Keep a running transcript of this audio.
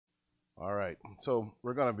All right, so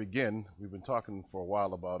we're going to begin. We've been talking for a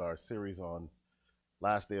while about our series on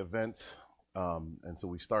last day events, and so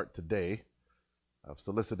we start today. I've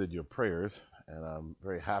solicited your prayers, and I'm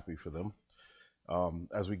very happy for them.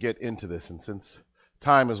 As we get into this, and since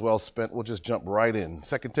time is well spent, we'll just jump right in.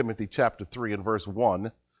 2 Timothy chapter 3 and verse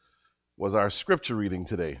 1 was our scripture reading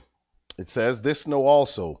today. It says, "This know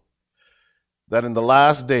also, that in the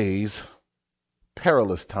last days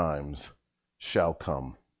perilous times shall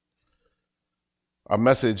come." Our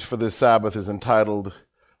message for this Sabbath is entitled,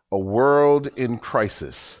 A World in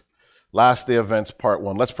Crisis. Last Day Events, Part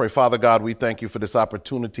 1. Let's pray. Father God, we thank you for this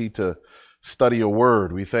opportunity to study your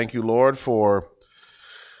word. We thank you, Lord, for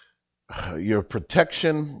your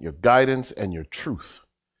protection, your guidance, and your truth.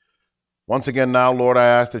 Once again now, Lord, I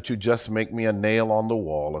ask that you just make me a nail on the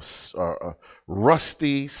wall, a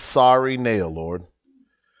rusty, sorry nail, Lord.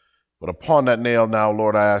 But upon that nail now,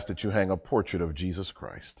 Lord, I ask that you hang a portrait of Jesus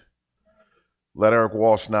Christ. Let Eric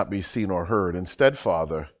Walsh not be seen or heard. Instead,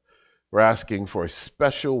 Father, we're asking for a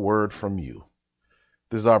special word from you.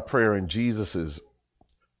 This is our prayer in Jesus'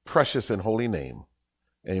 precious and holy name.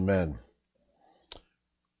 Amen.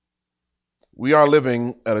 We are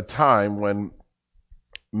living at a time when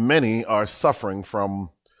many are suffering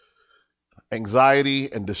from anxiety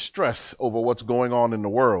and distress over what's going on in the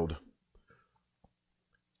world.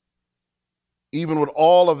 Even with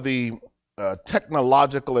all of the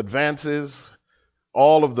technological advances,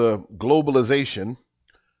 all of the globalization,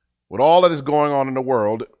 with all that is going on in the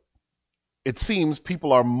world, it seems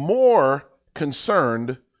people are more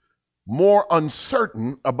concerned, more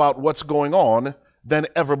uncertain about what's going on than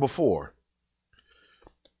ever before.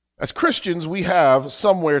 As Christians, we have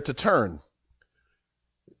somewhere to turn.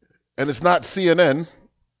 And it's not CNN,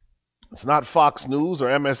 it's not Fox News or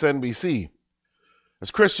MSNBC. As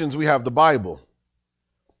Christians, we have the Bible.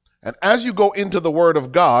 And as you go into the Word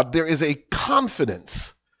of God, there is a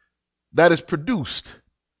confidence that is produced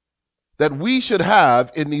that we should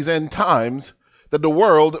have in these end times that the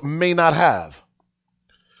world may not have.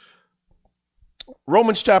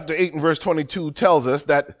 Romans chapter 8 and verse 22 tells us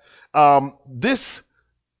that this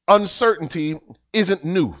uncertainty isn't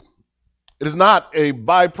new. It is not a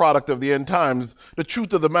byproduct of the end times. The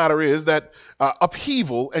truth of the matter is that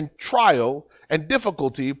upheaval and trial and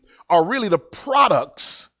difficulty are really the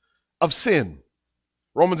products of sin.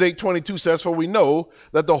 Romans 8:22 says, "For we know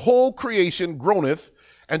that the whole creation groaneth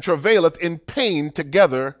and travaileth in pain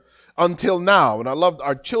together until now." And I loved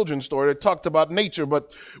our children's story that talked about nature,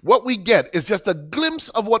 but what we get is just a glimpse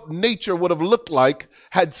of what nature would have looked like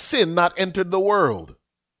had sin not entered the world.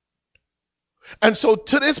 And so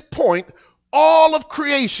to this point, all of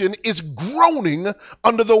creation is groaning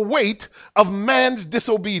under the weight of man's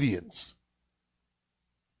disobedience.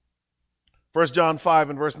 1 John 5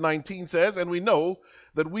 and verse 19 says, "And we know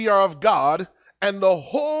that we are of God, and the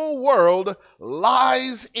whole world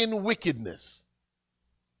lies in wickedness."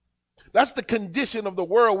 That's the condition of the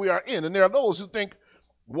world we are in. And there are those who think,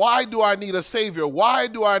 why do I need a savior? Why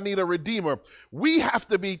do I need a redeemer? We have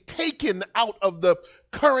to be taken out of the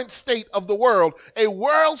current state of the world, a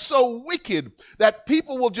world so wicked that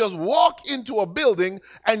people will just walk into a building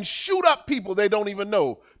and shoot up people they don't even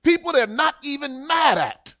know, people they're not even mad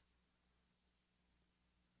at.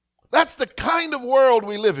 That's the kind of world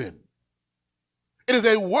we live in. It is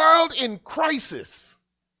a world in crisis.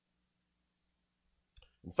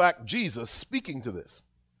 In fact, Jesus speaking to this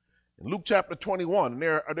in Luke chapter 21, and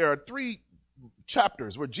there are 3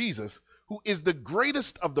 chapters where Jesus, who is the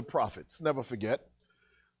greatest of the prophets, never forget,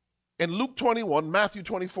 in Luke 21, Matthew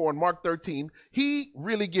 24, and Mark 13, he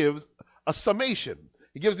really gives a summation.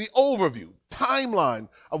 He gives the overview, timeline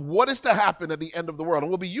of what is to happen at the end of the world. And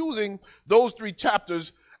we'll be using those 3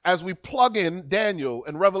 chapters as we plug in Daniel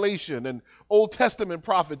and Revelation and Old Testament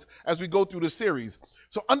prophets as we go through the series.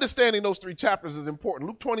 So understanding those 3 chapters is important.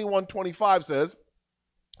 Luke 21:25 says,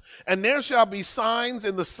 "And there shall be signs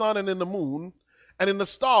in the sun and in the moon and in the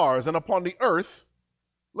stars and upon the earth."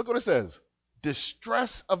 Look what it says.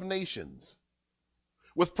 "Distress of nations,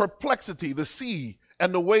 with perplexity, the sea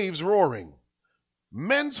and the waves roaring,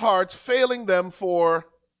 men's hearts failing them for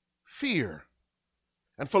fear,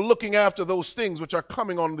 and for looking after those things which are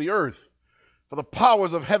coming on the earth. For the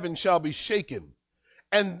powers of heaven shall be shaken.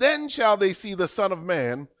 And then shall they see the Son of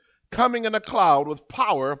Man coming in a cloud with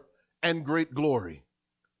power and great glory."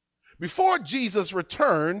 Before Jesus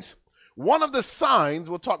returns, one of the signs,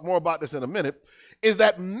 we'll talk more about this in a minute, is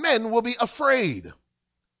that men will be afraid.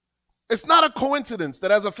 It's not a coincidence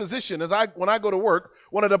that as a physician, when I go to work,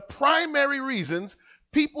 one of the primary reasons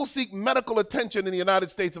people seek medical attention in the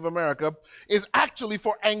United States of America is actually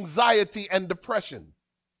for anxiety and depression.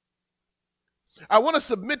 I want to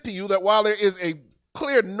submit to you that while there is a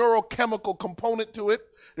clear neurochemical component to it,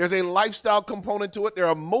 there's a lifestyle component to it, there's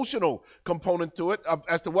an emotional component to it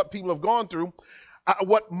as to what people have gone through.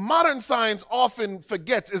 What modern science often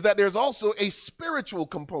forgets is that there's also a spiritual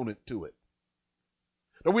component to it.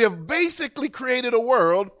 That we have basically created a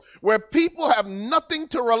world where people have nothing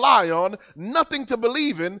to rely on, nothing to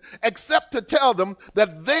believe in, except to tell them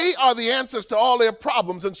that they are the answers to all their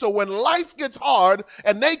problems. And so when life gets hard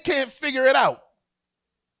and they can't figure it out,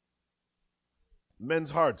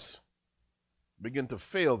 men's hearts begin to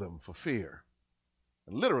fail them for fear.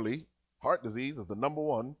 And literally, heart disease is the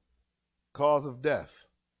 #1 cause of death.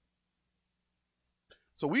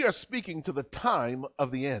 So we are speaking to the time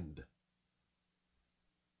of the end.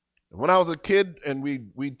 And when I was a kid and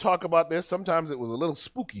we'd talk about this, sometimes it was a little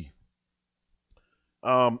spooky.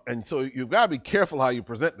 And so you've got to be careful how you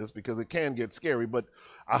present this because it can get scary. But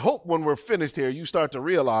I hope when we're finished here, you start to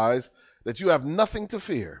realize that you have nothing to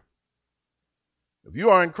fear. If you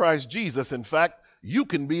are in Christ Jesus, in fact, you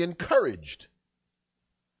can be encouraged.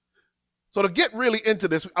 So to get really into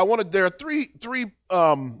this, there are three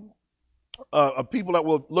people that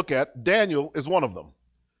we'll look at. Daniel is one of them.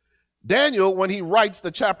 Daniel, when he writes the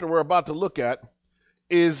chapter we're about to look at,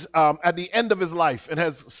 is at the end of his life and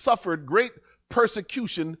has suffered great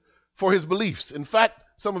persecution for his beliefs. In fact,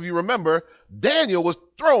 some of you remember, Daniel was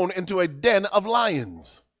thrown into a den of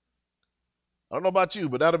lions. I don't know about you,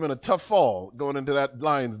 but that would have been a tough fall going into that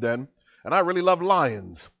lion's den. And I really love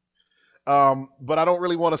lions. But I don't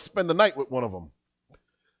really want to spend the night with one of them.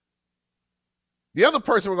 The other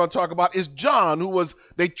person we're going to talk about is John,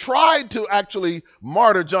 they tried to actually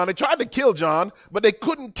martyr John. They tried to kill John, but they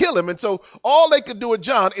couldn't kill him. And so all they could do with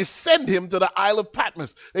John is send him to the Isle of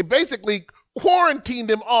Patmos. They basically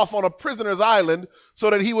quarantined him off on a prisoner's island so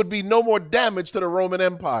that he would be no more damage to the Roman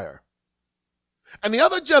Empire. And the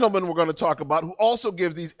other gentleman we're going to talk about, who also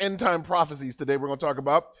gives these end-time prophecies today we're going to talk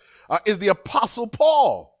about, is the Apostle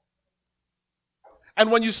Paul.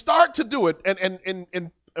 And when you start to do it,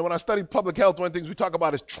 and when I study public health, one of the things we talk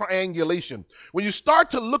about is triangulation. When you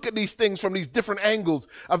start to look at these things from these different angles,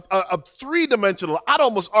 a three-dimensional, I'd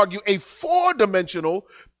almost argue a four-dimensional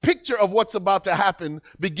picture of what's about to happen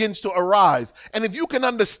begins to arise. And if you can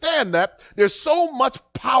understand that, there's so much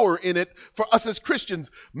power in it for us as Christians,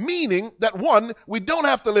 meaning that one, we don't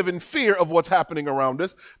have to live in fear of what's happening around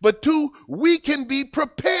us, but two, we can be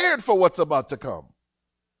prepared for what's about to come.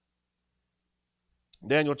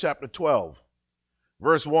 Daniel chapter 12.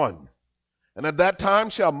 Verse 1, and at that time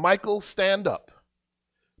shall Michael stand up,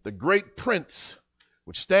 the great prince,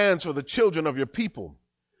 which stands for the children of your people.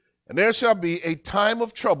 And there shall be a time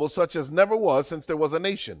of trouble such as never was since there was a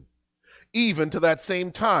nation, even to that same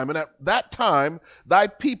time. And at that time thy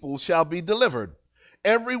people shall be delivered,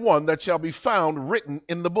 every one that shall be found written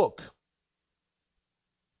in the book.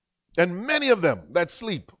 And many of them that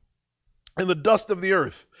sleep in the dust of the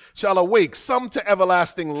earth shall awake, some to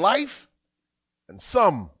everlasting life, and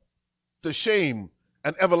some to shame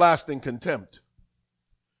and everlasting contempt.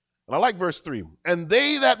 And I like verse 3. And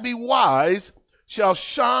they that be wise shall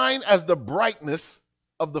shine as the brightness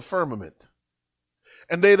of the firmament.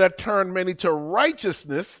 And they that turn many to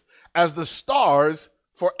righteousness as the stars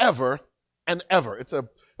forever and ever.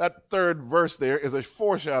 That third verse there is a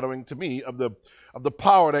foreshadowing to me of the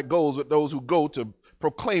power that goes with those who go to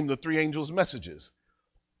proclaim the three angels' messages.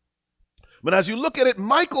 But as you look at it,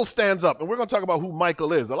 Michael stands up, and we're going to talk about who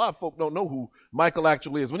Michael is. A lot of folk don't know who Michael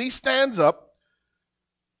actually is. When he stands up,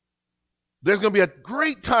 there's going to be a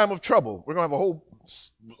great time of trouble. We're going to have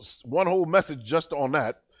one whole message just on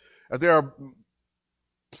that, as there are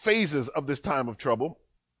phases of this time of trouble.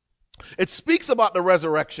 It speaks about the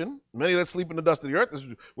resurrection, many that sleep in the dust of the earth,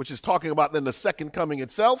 which is talking about then the second coming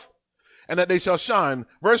itself, and that they shall shine.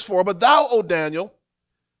 Verse 4, but thou, O Daniel,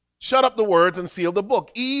 shut up the words and seal the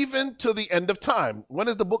book, even to the end of time. When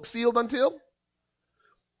is the book sealed until?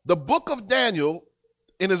 The book of Daniel,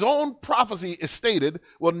 in his own prophecy is stated,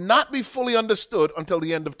 will not be fully understood until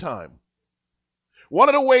the end of time. One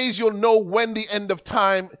of the ways you'll know when the end of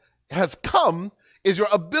time has come is your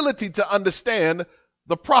ability to understand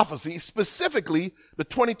the prophecy, specifically the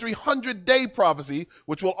 2300-day prophecy,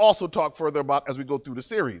 which we'll also talk further about as we go through the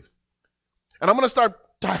series. And I'm going to start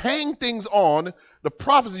to hang things on, the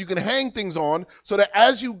prophecy you can hang things on, so that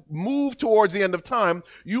as you move towards the end of time,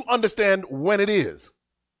 you understand when it is.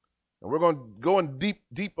 And we're going to go in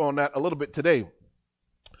deep on that a little bit today.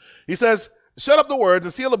 He says, shut up the words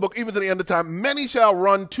and seal the book even to the end of time. Many shall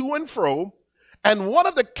run to and fro. And one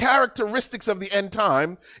of the characteristics of the end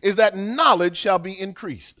time is that knowledge shall be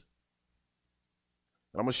increased.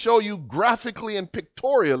 And I'm going to show you graphically and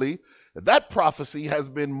pictorially that prophecy has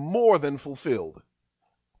been more than fulfilled.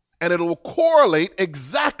 And it will correlate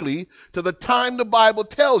exactly to the time the Bible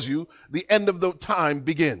tells you the end of the time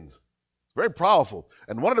begins. Very powerful.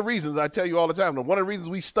 And one of the reasons I tell you all the time, and one of the reasons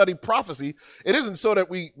we study prophecy, it isn't so that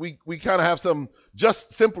we kind of have some,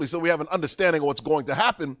 just simply so we have an understanding of what's going to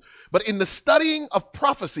happen. But in the studying of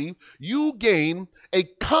prophecy, you gain a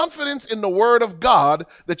confidence in the word of God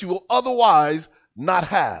that you will otherwise not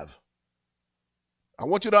have. I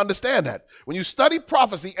want you to understand that. When you study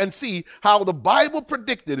prophecy and see how the Bible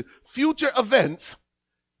predicted future events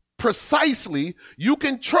precisely, you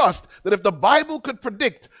can trust that if the Bible could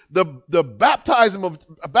predict the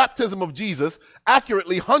baptism of Jesus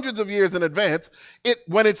accurately hundreds of years in advance,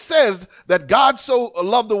 when it says that God so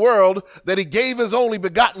loved the world that he gave his only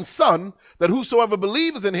begotten son, that whosoever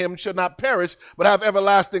believes in him should not perish but have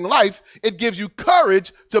everlasting life, it gives you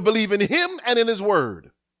courage to believe in him and in his word.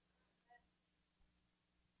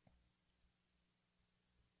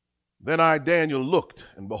 Then I, Daniel, looked,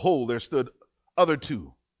 and behold, there stood other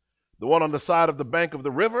two, the one on the side of the bank of the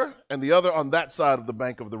river, and the other on that side of the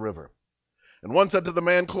bank of the river. And one said to the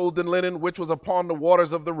man clothed in linen, which was upon the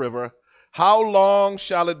waters of the river, how long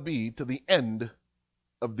shall it be to the end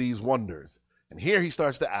of these wonders? And here he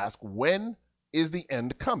starts to ask, when is the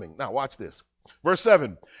end coming? Now watch this. Verse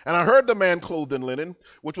 7, and I heard the man clothed in linen,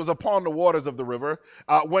 which was upon the waters of the river,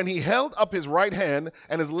 when he held up his right hand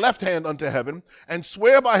and his left hand unto heaven, and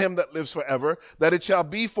swear by him that lives forever, that it shall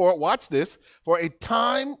be for, watch this, for a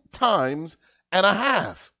time, times, and a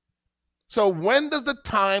half. So when does the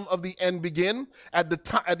time of the end begin? At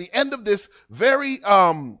the end of this very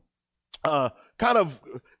kind of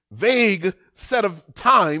vague set of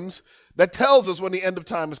times that tells us when the end of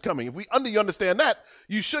time is coming. If you understand that,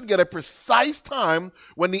 you should get a precise time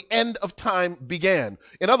when the end of time began.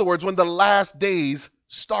 In other words, when the last days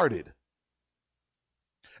started.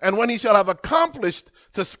 And when he shall have accomplished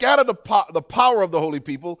to scatter the power of the holy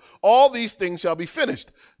people, all these things shall be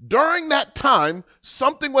finished. During that time,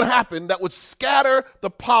 something would happen that would scatter the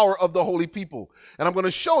power of the holy people. And I'm going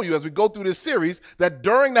to show you as we go through this series that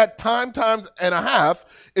during that time, times and a half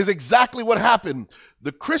is exactly what happened.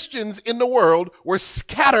 The Christians in the world were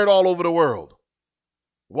scattered all over the world.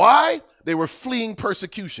 Why? They were fleeing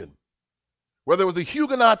persecution. Whether it was the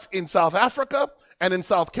Huguenots in South Africa and in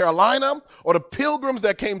South Carolina, or the pilgrims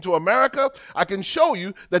that came to America, I can show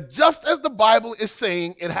you that just as the Bible is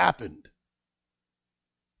saying, it happened.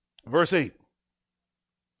 Verse 8.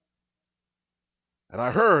 And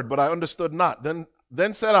I heard, but I understood not. Then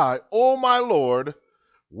said I, O my Lord,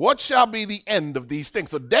 what shall be the end of these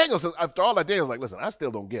things? So Daniel says, after all that, Daniel's like, listen, I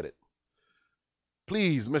still don't get it.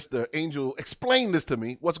 Please, Mr. Angel, explain this to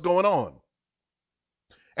me. What's going on?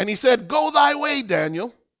 And he said, go thy way,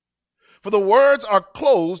 Daniel. For the words are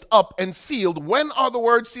closed up and sealed. When are the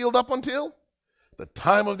words sealed up until? The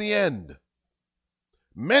time of the end.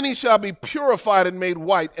 Many shall be purified and made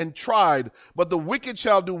white and tried, but the wicked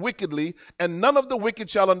shall do wickedly, and none of the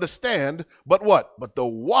wicked shall understand. But what? But the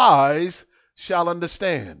wise shall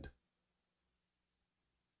understand.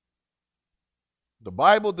 The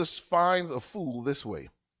Bible defines a fool this way.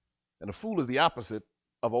 And a fool is the opposite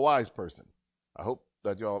of a wise person. I hope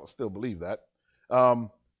that y'all still believe that.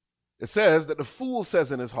 It says that the fool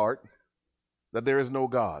says in his heart that there is no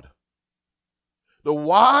God. The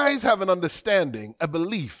wise have an understanding, a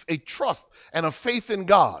belief, a trust, and a faith in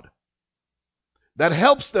God that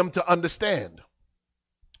helps them to understand.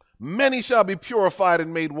 Many shall be purified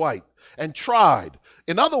and made white and tried.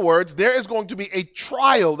 In other words, there is going to be a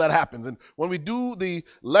trial that happens. And when we do the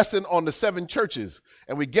lesson on the 7 churches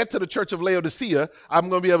and we get to the church of Laodicea, I'm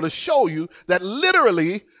going to be able to show you that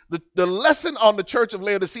literally the lesson on the church of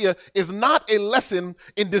Laodicea is not a lesson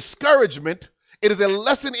in discouragement. It is a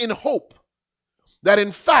lesson in hope. That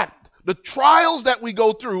in fact, the trials that we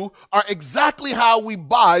go through are exactly how we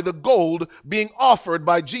buy the gold being offered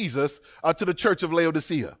by Jesus to the church of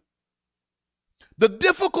Laodicea. The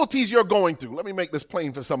difficulties you're going through, let me make this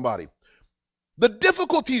plain for somebody. The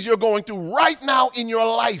difficulties you're going through right now in your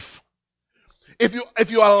life, if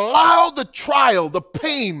you allow the trial, the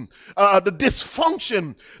pain, the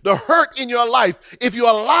dysfunction, the hurt in your life, if you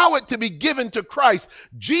allow it to be given to Christ,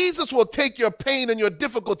 Jesus will take your pain and your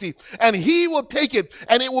difficulty and he will take it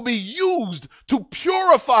and it will be used to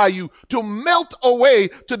purify you, to melt away,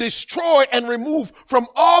 to destroy and remove from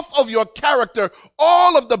off of your character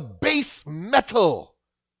all of the base metal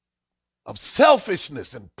of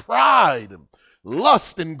selfishness and pride and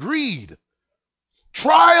lust and greed.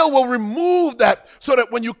 Trial will remove that so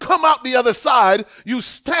that when you come out the other side, you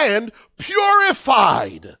stand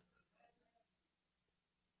purified.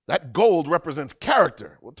 That gold represents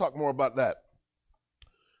character. We'll talk more about that.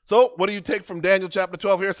 So what do you take from Daniel chapter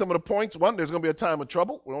 12? Here are some of the points. One, there's going to be a time of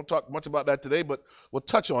trouble. We don't talk much about that today, but we'll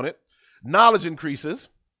touch on it. Knowledge increases.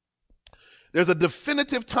 There's a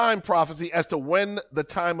definitive time prophecy as to when the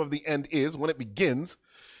time of the end is, when it begins.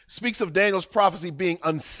 Speaks of Daniel's prophecy being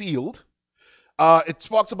unsealed. It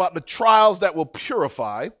talks about the trials that will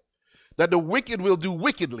purify, that the wicked will do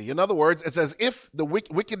wickedly. In other words, it's as if the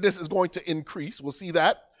wickedness is going to increase. We'll see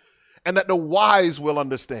that. And that the wise will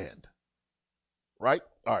understand. Right?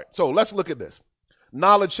 All right. So let's look at this.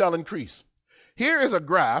 Knowledge shall increase. Here is a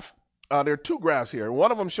graph. There are two graphs here.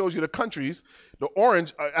 One of them shows you the countries. The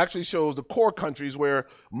orange actually shows the core countries where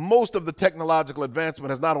most of the technological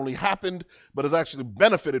advancement has not only happened, but has actually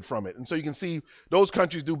benefited from it. And so you can see those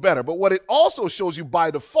countries do better. But what it also shows you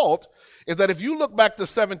by default is that if you look back to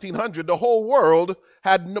 1700, the whole world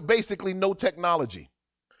had basically no technology.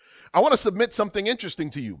 I want to submit something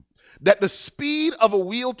interesting to you, that the speed of a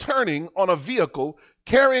wheel turning on a vehicle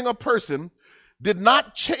carrying a person did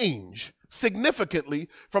not change significantly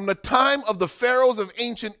from the time of the pharaohs of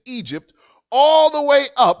ancient Egypt all the way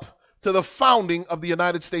up to the founding of the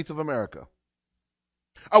United States of America.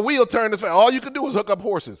 A wheel turned this way. All you can do is hook up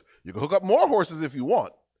horses. You can hook up more horses if you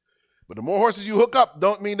want. But the more horses you hook up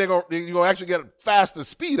don't mean you're going to actually get faster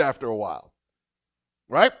speed after a while.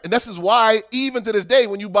 Right? And this is why even to this day,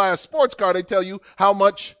 when you buy a sports car, they tell you how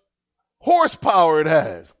much horsepower it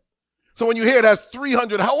has. So when you hear it has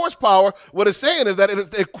 300 horsepower, what it's saying is that it is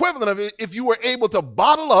the equivalent of if you were able to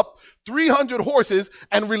bottle up 300 horses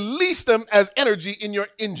and release them as energy in your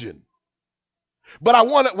engine. But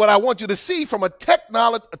what I want you to see from a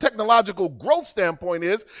technological growth standpoint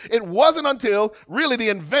is it wasn't until really the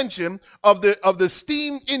invention of the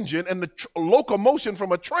steam engine and the locomotion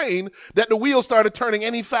from a train that the wheels started turning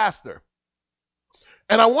any faster.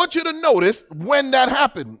 And I want you to notice when that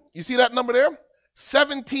happened. You see that number there?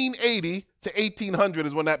 1780 to 1800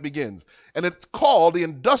 is when that begins. And it's called the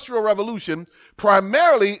Industrial Revolution,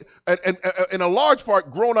 primarily and in a large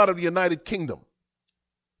part grown out of the United Kingdom.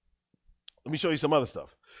 Let me show you some other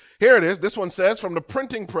stuff. Here it is. This one says, from the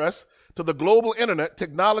printing press to the global internet,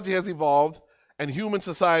 technology has evolved and human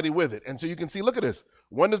society with it. And so you can see, look at this.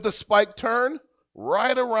 When does the spike turn?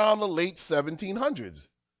 Right around the late 1700s. It's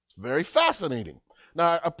very fascinating.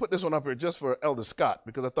 Now, I put this one up here just for Elder Scott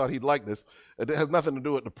because I thought he'd like this. It has nothing to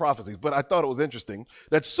do with the prophecies, but I thought it was interesting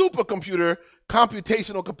that supercomputer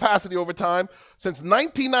computational capacity over time, since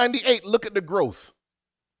 1998, look at the growth.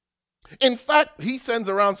 In fact, he sends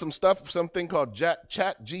around some stuff, something called Chat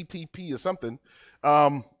GTP or something,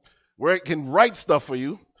 where it can write stuff for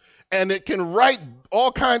you, and it can write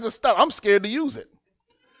all kinds of stuff. I'm scared to use it.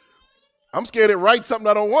 I'm scared it writes something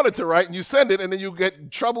I don't want it to write, and you send it, and then you get in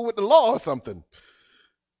trouble with the law or something.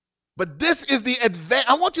 But this is the advance.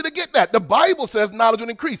 I want you to get that. The Bible says knowledge will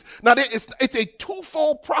increase. Now, it's a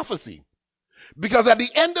twofold prophecy, because at the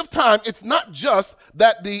end of time, it's not just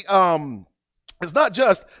that the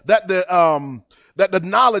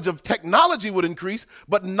knowledge of technology would increase,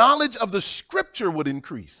 but knowledge of the scripture would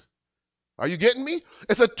increase. Are you getting me?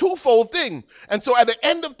 It's a twofold thing. And so at the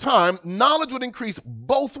end of time, knowledge would increase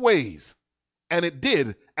both ways. And it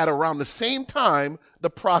did at around the same time the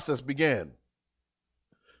process began.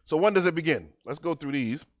 So when does it begin? Let's go through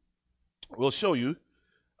these. We'll show you.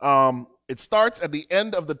 It starts at the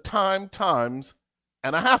end of the times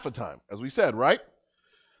and a half a time, as we said, right?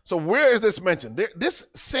 So where is this mentioned? This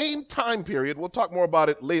same time period, we'll talk more about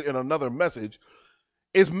it later in another message,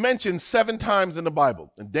 is mentioned 7 times in the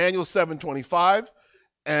Bible. In Daniel 7:25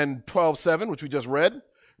 and 12:7, which we just read.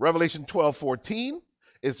 Revelation 12:14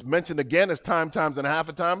 is mentioned again as times and a half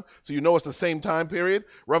a time, so you know it's the same time period.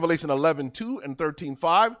 Revelation 11:2 and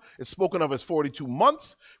 13:5 is spoken of as 42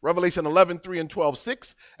 months. Revelation 11:3 and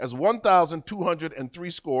 12:6 as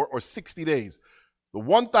 1,203 score or 60 days. The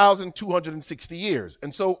 1,260 years.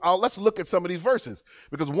 And so let's look at some of these verses,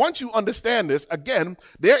 because once you understand this, again,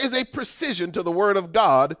 there is a precision to the word of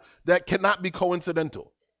God that cannot be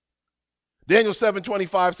coincidental. Daniel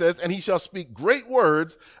 7:25 says, and he shall speak great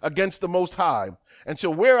words against the Most High, and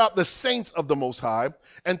shall wear out the saints of the Most High,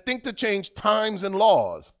 and think to change times and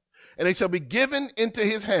laws. And they shall be given into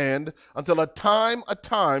his hand until a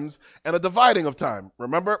times, and a dividing of time.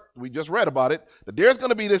 Remember, we just read about it, that there's going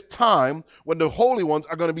to be this time when the holy ones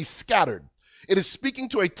are going to be scattered. It is speaking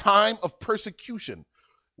to a time of persecution,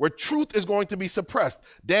 where truth is going to be suppressed.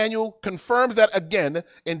 Daniel confirms that again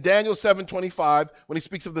in Daniel 7:25 when he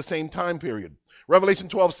speaks of the same time period. Revelation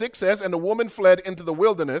 12:6 says, and the woman fled into the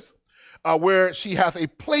wilderness where she hath a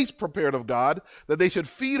place prepared of God, that they should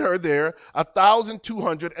feed her there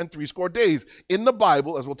 1,203 days. In the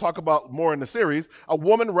Bible, as we'll talk about more in the series, a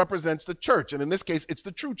woman represents the church. And in this case, it's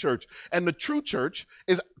the true church. And the true church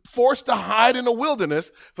is forced to hide in the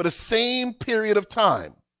wilderness for the same period of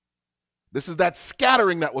time. This is that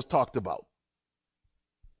scattering that was talked about.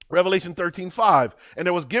 Revelation 13:5, and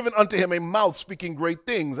there was given unto him a mouth speaking great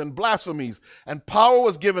things and blasphemies, and power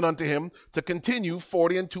was given unto him to continue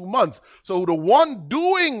 42 months. So the one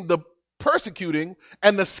doing the persecuting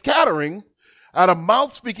and the scattering had a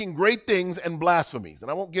mouth speaking great things and blasphemies.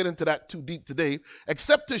 And I won't get into that too deep today,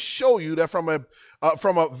 except to show you that from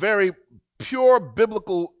a very pure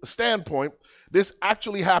biblical standpoint, this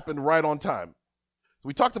actually happened right on time. So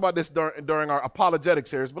we talked about this during our apologetic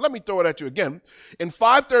series, but let me throw it at you again. In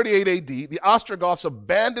 538 AD, the Ostrogoths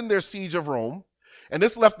abandoned their siege of Rome, and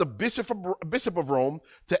this left the bishop of Rome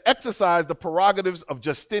to exercise the prerogatives of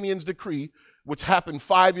Justinian's decree, which happened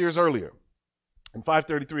 5 years earlier, in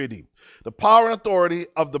 533 AD. The power and authority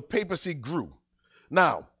of the papacy grew.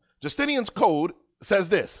 Now, Justinian's code says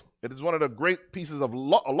this. It is one of the great pieces of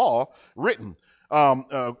law written,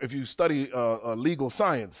 if you study legal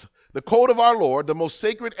science. The code of our Lord, the most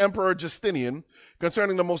sacred Emperor Justinian,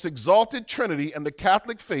 concerning the most exalted Trinity and the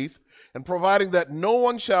Catholic faith, and providing that no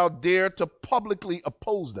one shall dare to publicly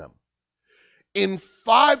oppose them. In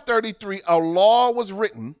 533, a law was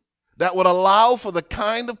written that would allow for the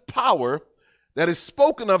kind of power that is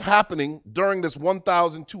spoken of happening during this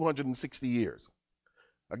 1,260 years.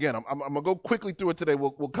 Again, I'm going to go quickly through it today.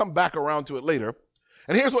 We'll come back around to it later.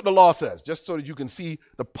 And here's what the law says, just so that you can see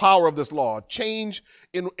the power of this law. Change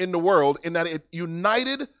in the world in that it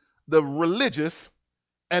united the religious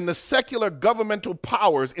and the secular governmental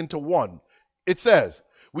powers into one. It says,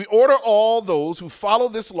 we order all those who follow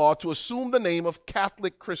this law to assume the name of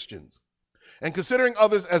Catholic Christians. And considering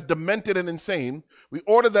others as demented and insane, we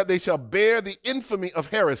order that they shall bear the infamy of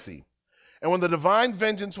heresy. And when the divine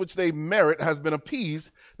vengeance which they merit has been appeased,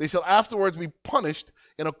 they shall afterwards be punished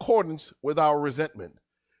in accordance with our resentment,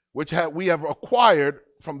 which we have acquired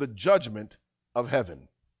from the judgment of heaven.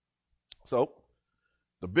 So,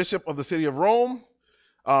 the bishop of the city of Rome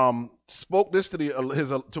spoke this to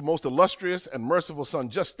his most illustrious and merciful son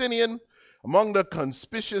Justinian. Among the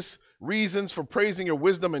conspicuous reasons for praising your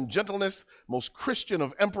wisdom and gentleness, most Christian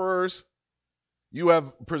of emperors, you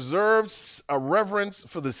have preserved a reverence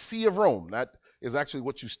for the See of Rome. That is actually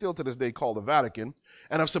what you still to this day call the Vatican,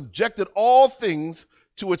 and have subjected all things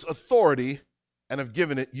to its authority and have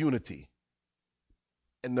given it unity.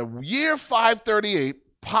 In the year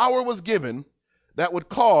 538, power was given that would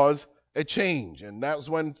cause a change. And that was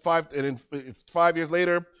when 5 years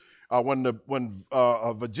later, when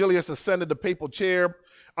Vigilius ascended the papal chair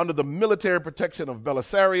under the military protection of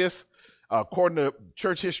Belisarius, according to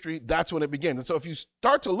church history, that's when it begins. And so if you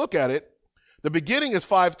start to look at it, the beginning is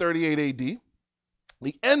 538 AD.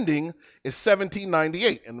 The ending is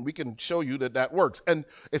 1798, and we can show you that that works. And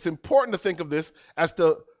it's important to think of this as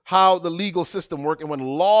to how the legal system worked and when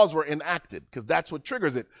laws were enacted, because that's what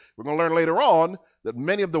triggers it. We're going to learn later on that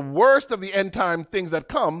many of the worst of the end time things that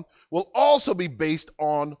come will also be based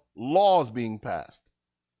on laws being passed.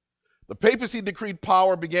 The papacy decreed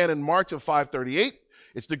power began in March of 538.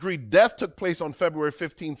 Its decreed death took place on February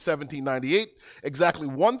 15, 1798, exactly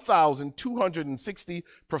 1,260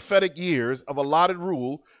 prophetic years of allotted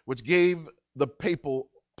rule, which gave the papal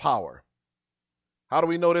power. How do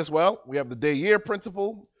we know this? Well, we have the day-year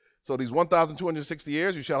principle. So these 1,260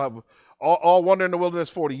 years, you shall have all wander in the wilderness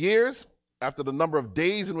 40 years. After the number of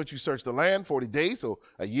days in which you search the land, 40 days, so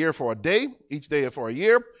a year for a day, each day for a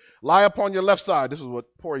year. Lie upon your left side. This is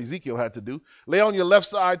what poor Ezekiel had to do. Lay on your left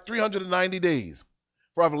side 390 days.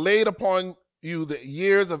 For I've laid upon you the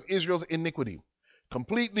years of Israel's iniquity.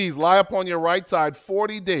 Complete these. Lie upon your right side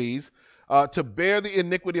 40 days to bear the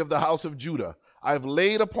iniquity of the house of Judah. I have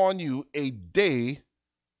laid upon you a day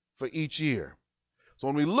for each year. So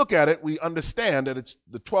when we look at it, we understand that it's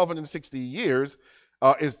the 1,260 years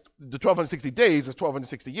is the 1,260 days is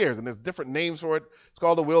 1,260 years. And there's different names for it. It's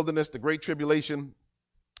called the wilderness, the Great Tribulation.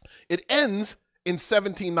 It ends in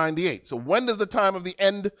 1798. So when does the time of the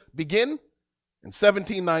end begin? In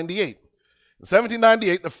 1798. In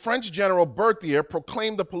 1798, the French general Berthier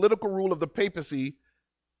proclaimed the political rule of the papacy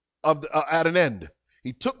at an end.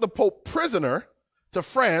 He took the Pope prisoner to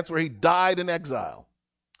France, where he died in exile.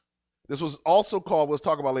 This was also called, we'll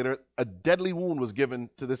talk about later, a deadly wound was given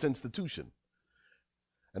to this institution.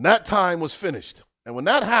 And that time was finished. And when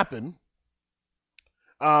that happened,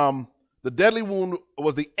 the deadly wound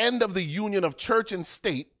was the end of the union of church and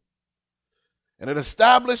state, and it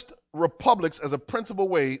established republics as a principal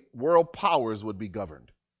way world powers would be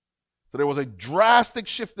governed. So there was a drastic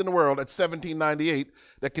shift in the world at 1798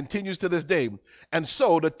 that continues to this day. And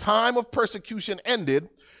so the time of persecution ended.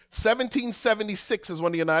 1776 is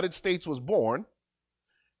when the United States was born.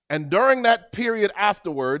 And during that period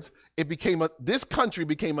afterwards, this country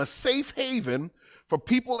became a safe haven for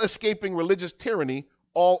people escaping religious tyranny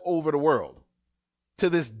all over the world to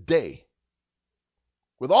this day.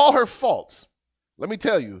 With all her faults, let me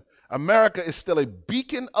tell you, America is still a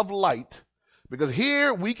beacon of light, because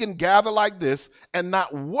here we can gather like this and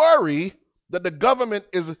not worry that the government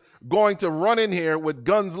is going to run in here with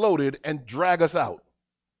guns loaded and drag us out.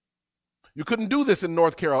 You couldn't do this in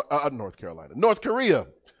North Korea.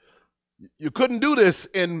 You couldn't do this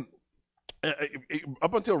in,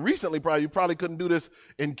 up until recently, you probably couldn't do this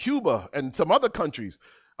in Cuba and some other countries.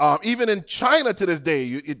 Even in China to this day,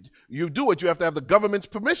 you do it, you have to have the government's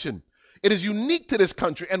permission. It is unique to this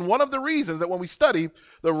country. And one of the reasons that when we study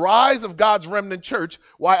the rise of God's remnant church,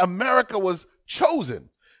 why America was chosen,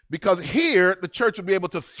 because here the church would be able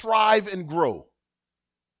to thrive and grow.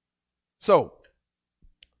 So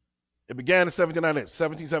it began in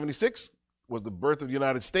 1776 was the birth of the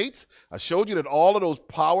United States. I showed you that all of those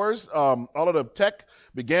powers, all of the tech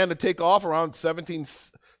began to take off around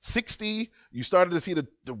 1760. You started to see the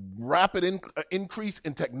rapid increase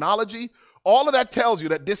in technology. All of that tells you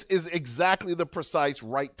that this is exactly the precise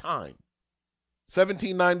right time.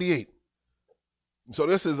 1798. So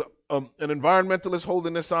this is an environmentalist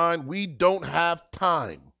holding this sign. We don't have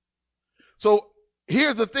time. So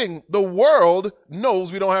here's the thing. The world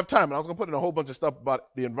knows we don't have time. And I was going to put in a whole bunch of stuff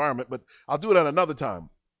about the environment, but I'll do it at another time.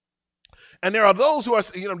 And there are those who are,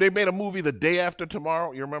 they made a movie The Day After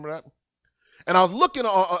Tomorrow. You remember that? And I was looking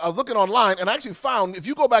online, and I actually found, if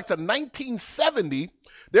you go back to 1970,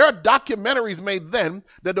 there are documentaries made then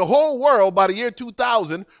that the whole world by the year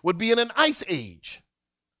 2000 would be in an ice age.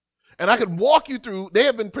 And I could walk you through, they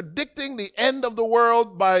have been predicting the end of the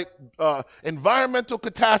world by environmental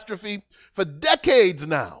catastrophe for decades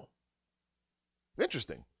now. It's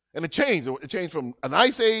interesting. And it changed. It changed from an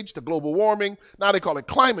ice age to global warming. Now they call it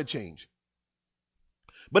climate change.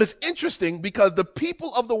 But it's interesting because the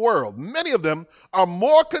people of the world, many of them, are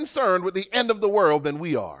more concerned with the end of the world than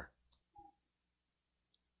we are.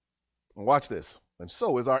 And watch this. And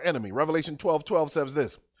so is our enemy. Revelation 12:12 says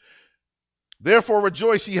this. Therefore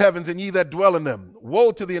rejoice, ye heavens, and ye that dwell in them.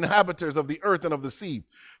 Woe to the inhabitants of the earth and of the sea.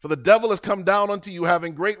 For the devil has come down unto you,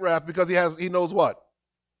 having great wrath, because he knows what?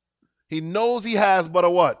 He knows he has but a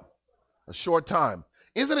what? A short time.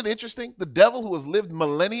 Isn't it interesting? The devil, who has lived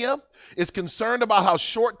millennia, is concerned about how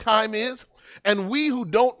short time is. And we who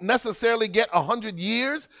don't necessarily get 100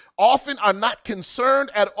 years often are not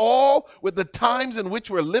concerned at all with the times in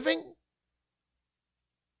which we're living.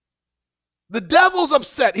 The devil's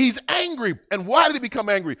upset. He's angry. And why did he become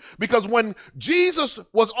angry? Because when Jesus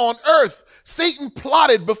was on earth, Satan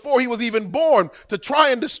plotted before he was even born to try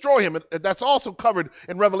and destroy him. And that's also covered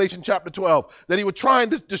in Revelation chapter 12, that he would try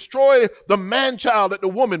and destroy the man-child that the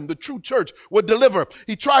woman, the true church, would deliver.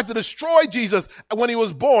 He tried to destroy Jesus when he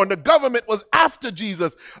was born. The government was after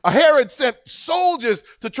Jesus. Herod sent soldiers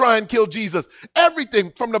to try and kill Jesus.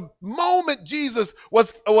 Everything from the moment Jesus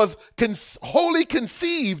was wholly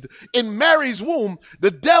conceived in Mary's womb, the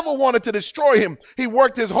devil wanted to destroy him. He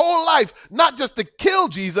worked his whole life not just to kill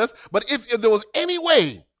Jesus, but if there was any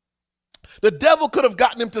way the devil could have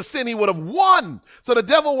gotten him to sin, he would have won. So the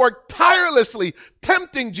devil worked tirelessly,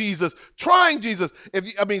 tempting Jesus, trying Jesus.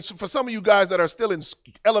 For some of you guys that are still in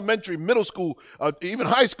elementary, middle school, even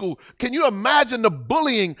high school, can you imagine the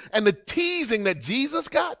bullying and the teasing that Jesus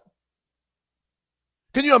got?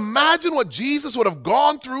 Can you imagine what Jesus would have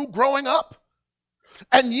gone through growing up?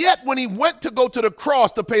 And yet when he went to go to the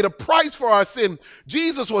cross to pay the price for our sin,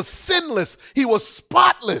 Jesus was sinless. He was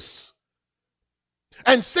spotless.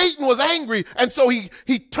 And Satan was angry. And so he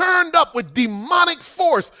turned up with demonic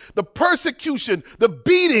force, the persecution, the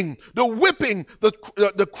beating, the whipping,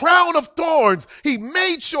 the crown of thorns. He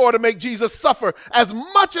made sure to make Jesus suffer as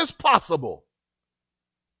much as possible.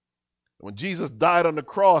 When Jesus died on the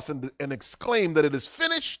cross and exclaimed that it is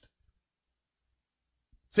finished,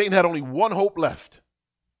 Satan had only one hope left.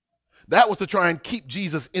 That was to try and keep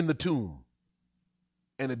Jesus in the tomb.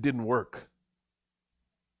 And it didn't work.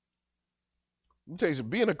 Let me tell you,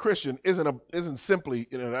 being a Christian isn't simply,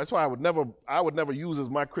 that's why I would never use as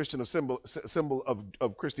my Christian symbol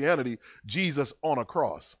of Christianity, Jesus on a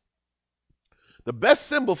cross. The best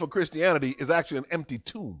symbol for Christianity is actually an empty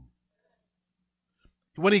tomb.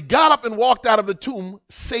 When he got up and walked out of the tomb,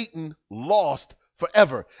 Satan lost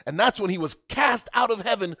forever. And that's when he was cast out of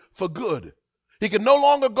heaven for good. He can no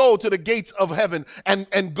longer go to the gates of heaven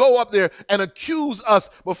and go up there and accuse us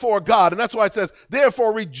before God. And that's why it says,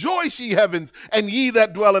 therefore rejoice, ye heavens, and ye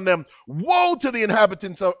that dwell in them. Woe to the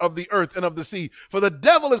inhabitants of the earth and of the sea, for the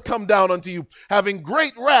devil is come down unto you, having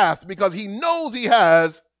great wrath, because he knows he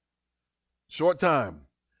has short time.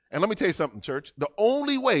 And let me tell you something, church. The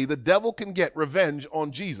only way the devil can get revenge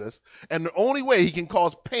on Jesus, and the only way he can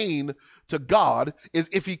cause pain to God, is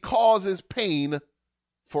if he causes pain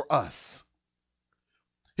for us.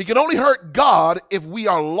 He can only hurt God if we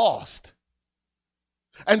are lost.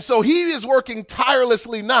 And so he is working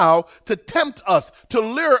tirelessly now to tempt us, to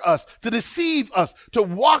lure us, to deceive us, to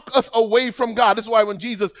walk us away from God. This is why when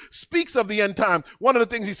Jesus speaks of the end time, one of the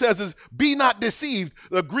things he says is, be not deceived.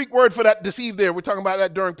 The Greek word for that deceived there, we're talking about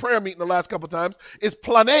that during prayer meeting the last couple of times, is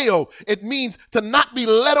planeo. It means to not be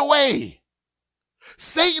led away.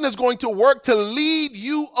 Satan is going to work to lead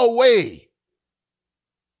you away.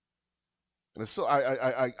 And so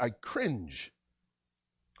I cringe.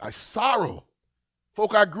 I sorrow.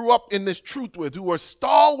 Folk I grew up in this truth with, who are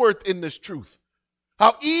stalwart in this truth,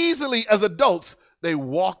 how easily as adults they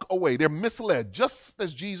walk away. They're misled, just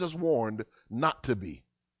as Jesus warned not to be.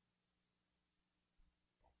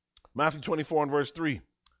 Matthew 24 and verse 3.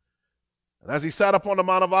 And as he sat upon the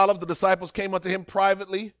Mount of Olives, the disciples came unto him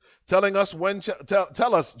privately, telling us,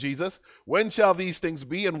 tell us, Jesus, when shall these things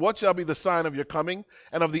be, and what shall be the sign of your coming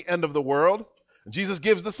and of the end of the world? And Jesus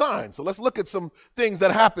gives the sign. So let's look at some things that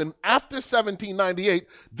happen after 1798.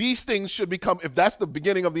 These things should become, if that's the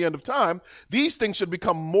beginning of the end of time, these things should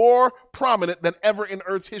become more prominent than ever in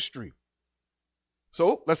Earth's history.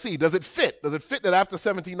 So let's see, does it fit? Does it fit that after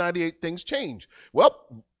 1798 things change?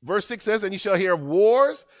 Well, verse 6 says, and you shall hear of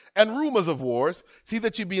wars and rumors of wars. See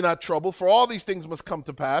that you be not troubled, for all these things must come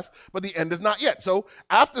to pass, but the end is not yet. So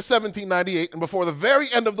after 1798 and before the very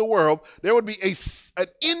end of the world, there would be an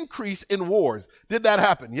increase in wars. Did that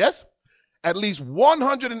happen? Yes. At least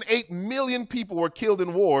 108 million people were killed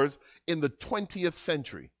in wars in the 20th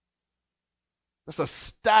century. That's a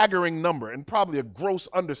staggering number and probably a gross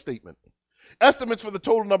understatement. Estimates for the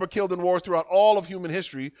total number killed in wars throughout all of human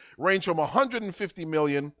history range from 150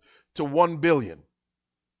 million to 1 billion.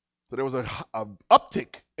 So there was an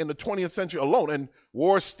uptick in the 20th century alone, and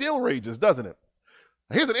war still rages, doesn't it?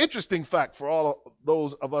 Here's an interesting fact for all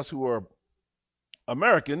those of us who are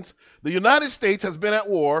Americans. The United States has been at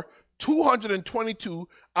war 222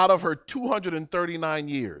 out of her 239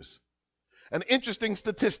 years. An interesting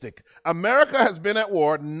statistic. America has been at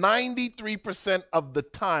war 93% of the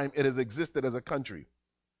time it has existed as a country.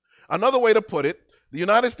 Another way to put it, the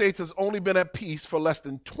United States has only been at peace for less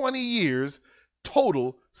than 20 years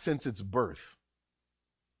total since its birth.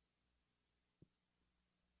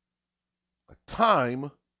 A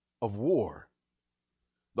time of war.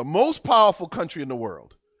 The most powerful country in the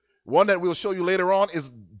world, one that we'll show you later on,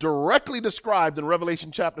 is directly described in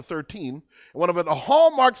Revelation chapter 13. And one of the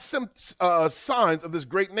hallmark signs of this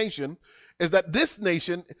great nation is that this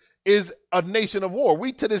nation is a nation of war.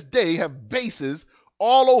 We to this day have bases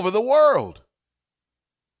all over the world.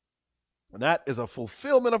 And that is a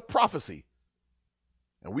fulfillment of prophecy.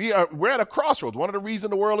 And we're at a crossroads. One of the reasons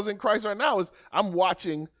the world is in Christ right now is I'm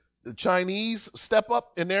watching the Chinese step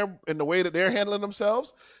up in the way that they're handling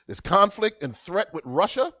themselves. There's conflict and threat with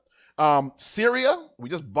Russia. Syria, we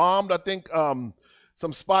just bombed, I think,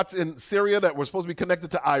 some spots in Syria that were supposed to be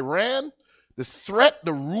connected to Iran. This threat,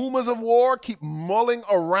 the rumors of war keep mulling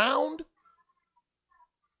around.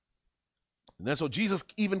 And that's what Jesus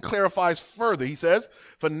even clarifies further. He says,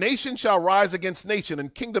 for nation shall rise against nation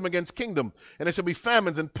and kingdom against kingdom, and there shall be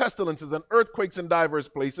famines and pestilences and earthquakes in diverse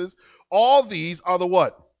places. All these are the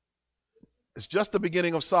what? It's just the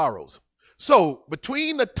beginning of sorrows. So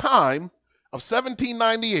between the time of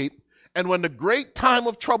 1798 and when the great time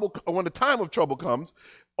of trouble, or when the time of trouble comes,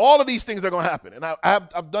 all of these things are going to happen. And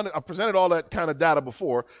I've presented all that kind of data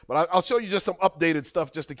before, but I'll show you just some updated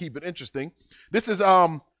stuff just to keep it interesting. This is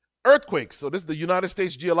earthquakes. So this is the United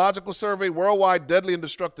States Geological Survey, worldwide deadly and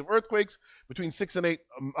destructive earthquakes between 6 and 8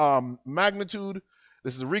 magnitude.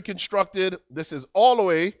 This is reconstructed. This is all the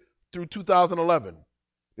way through 2011.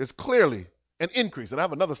 There's clearly an increase. And I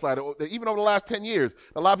have another slide. Even over the last 10 years,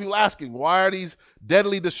 a lot of people asking, why are these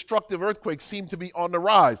deadly destructive earthquakes seem to be on the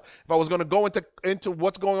rise? If I was going to go into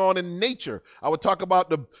what's going on in nature, I would talk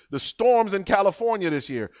about the storms in California this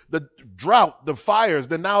year, the drought, the fires,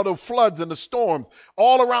 now the floods and the storms.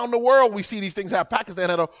 All around the world, we see these things happen.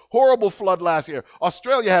 Pakistan had a horrible flood last year.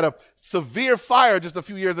 Australia had a severe fire just a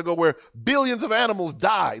few years ago where billions of animals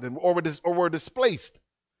died or were displaced.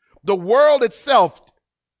 The world itself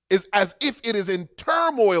is as if it is in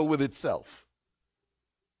turmoil with itself.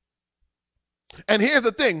 And here's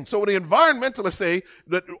the thing. So the environmentalists say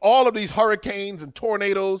that all of these hurricanes and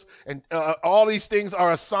tornadoes and all these things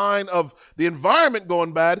are a sign of the environment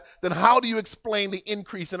going bad. Then how do you explain the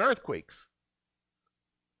increase in earthquakes?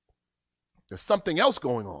 There's something else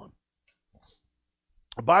going on.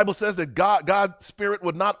 The Bible says that God's spirit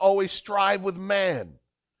would not always strive with man.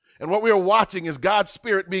 And what we are watching is God's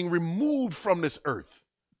spirit being removed from this earth.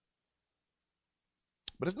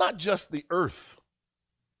 But it's not just the earth.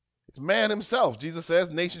 It's man himself. Jesus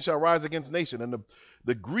says, nation shall rise against nation. And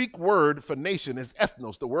the Greek word for nation is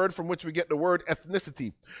ethnos, the word from which we get the word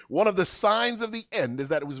ethnicity. One of the signs of the end is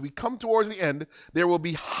that as we come towards the end, there will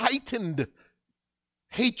be heightened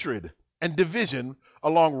hatred and division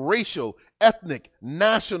along racial, ethnic,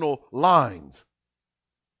 national lines.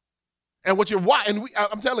 And what you're watching,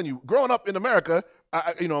 I'm telling you, growing up in America,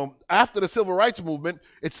 after the civil rights movement,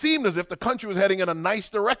 it seemed as if the country was heading in a nice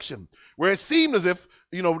direction, where it seemed as if,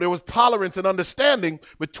 there was tolerance and understanding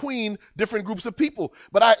between different groups of people.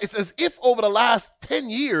 But it's as if over the last 10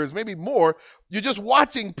 years, maybe more, you're just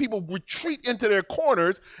watching people retreat into their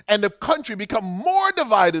corners and the country become more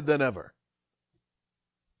divided than ever.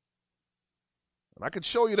 And I could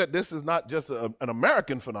show you that this is not just an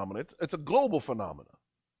American phenomenon, it's a global phenomenon.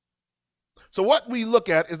 So what we look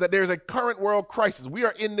at is that there's a current world crisis. We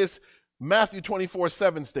are in this Matthew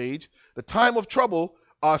 24:7 stage. The time of trouble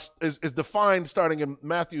is defined starting in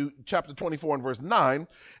Matthew chapter 24 and verse 9.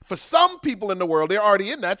 For some people in the world, they're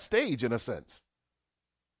already in that stage in a sense.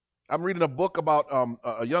 I'm reading a book about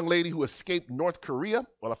a young lady who escaped North Korea.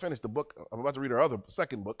 Well, I finished the book. I'm about to read her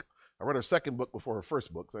second book. I read her second book before her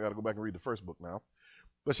first book, so I got to go back and read the first book now.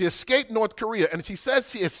 But she escaped North Korea, and she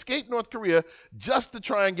says she escaped North Korea just to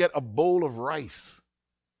try and get a bowl of rice.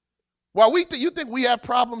 Well, you think we have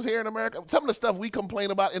problems here in America? Some of the stuff we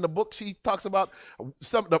complain about in the book, she talks about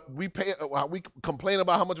we complain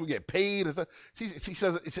about how much we get paid. And stuff. She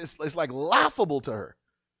says it's like laughable to her.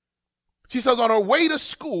 She says on her way to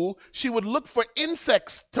school, she would look for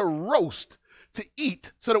insects to roast, to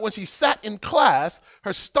eat, so that when she sat in class,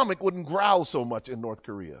 her stomach wouldn't growl so much in North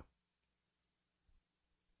Korea.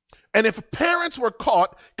 And if parents were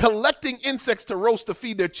caught collecting insects to roast to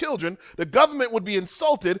feed their children, the government would be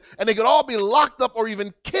insulted and they could all be locked up or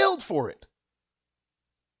even killed for it.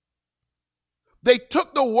 They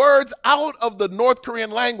took the words out of the North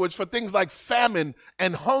Korean language for things like famine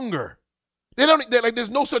and hunger. There's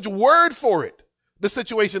no such word for it. The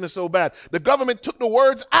situation is so bad. The government took the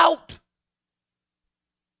words out.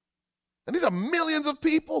 And these are millions of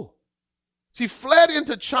people. She fled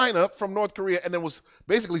into China from North Korea and then was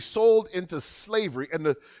basically sold into slavery.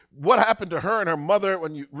 And what happened to her and her mother,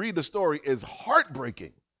 when you read the story, is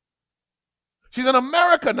heartbreaking. She's in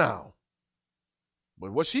America now.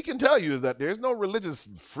 But what she can tell you is that there's no religious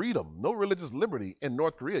freedom, no religious liberty in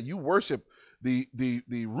North Korea. You worship the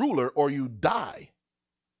ruler or you die.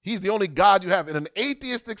 He's the only God you have. In an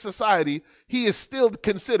atheistic society, he is still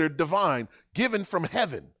considered divine, given from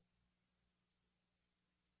heaven.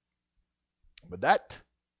 But that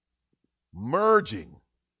merging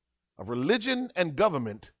of religion and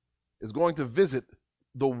government is going to visit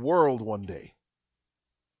the world one day.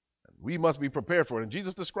 We must be prepared for it. And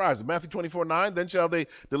Jesus describes in Matthew 24:9, then shall they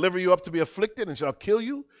deliver you up to be afflicted and shall kill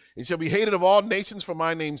you, and shall be hated of all nations for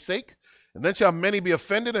my name's sake. And then shall many be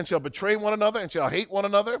offended and shall betray one another and shall hate one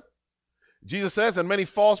another. Jesus says, and many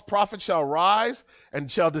false prophets shall rise and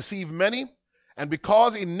shall deceive many. And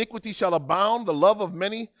because iniquity shall abound, the love of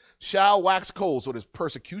many shall wax cold. So there's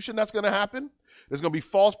persecution that's going to happen. There's going to be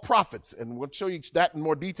false prophets. And we'll show you that in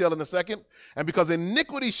more detail in a second. And because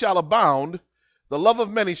iniquity shall abound, the love of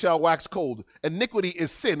many shall wax cold. Iniquity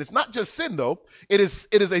is sin. It's not just sin, though. It is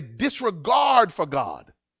a disregard for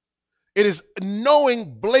God. It is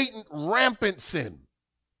knowing blatant, rampant sin.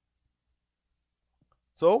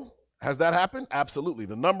 So, has that happened? Absolutely.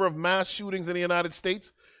 The number of mass shootings in the United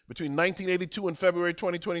States between 1982 and February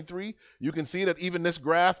 2023, you can see that even this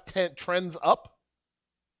graph trends up.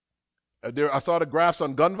 I saw the graphs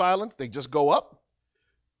on gun violence. They just go up.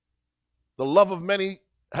 The love of many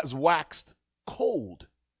has waxed cold,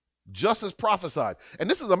 just as prophesied. And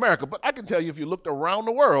this is America, but I can tell you if you looked around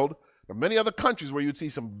the world, there are many other countries where you'd see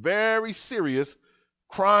some very serious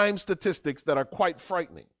crime statistics that are quite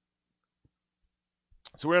frightening.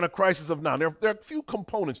 So we're in a crisis of now. There are a few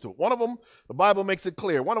components to it. One of them, the Bible makes it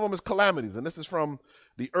clear. One of them is calamities, and this is from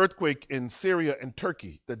the earthquake in Syria and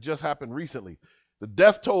Turkey that just happened recently. The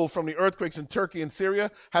death toll from the earthquakes in Turkey and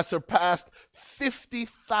Syria has surpassed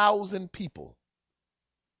 50,000 people.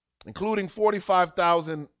 including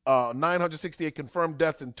 45,968 confirmed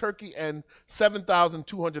deaths in Turkey and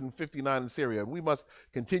 7,259 in Syria. And we must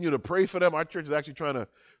continue to pray for them. Our church is actually trying to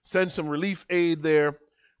send some relief aid there.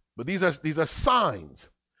 But these are signs.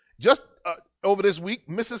 Just over this week,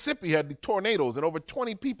 Mississippi had the tornadoes, and over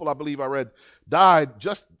 20 people, I believe I read, died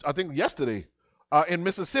just, I think, yesterday in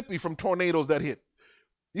Mississippi from tornadoes that hit.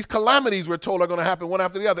 These calamities, we're told, are going to happen one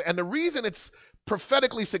after the other. And the reason it's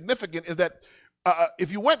prophetically significant is that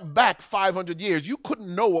if you went back 500 years, you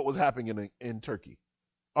couldn't know what was happening in Turkey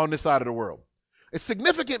on this side of the world. It's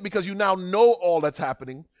significant because you now know all that's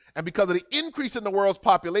happening, and because of the increase in the world's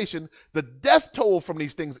population, the death toll from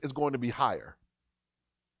these things is going to be higher.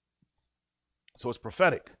 So it's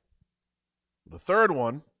prophetic. The third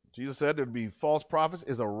one, Jesus said there'd be false prophets,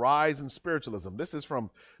 is a rise in spiritualism. This is from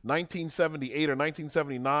 1978 or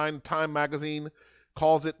 1979. Time magazine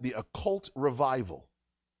calls it the occult revival.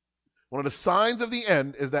 One of the signs of the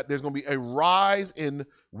end is that there's going to be a rise in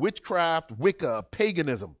witchcraft, Wicca,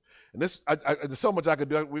 paganism. And this, there's so much I could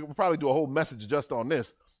do. We could probably do a whole message just on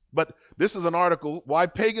this. But this is an article, Why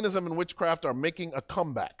Paganism and Witchcraft Are Making a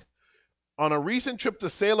Comeback. On a recent trip to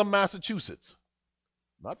Salem, Massachusetts,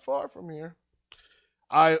 not far from here,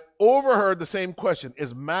 I overheard the same question,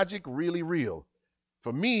 is magic really real?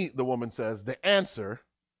 For me, the woman says, the answer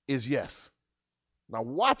is yes. Now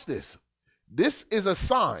watch this. This is a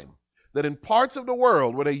sign that in parts of the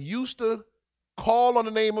world where they used to call on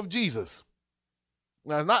the name of Jesus,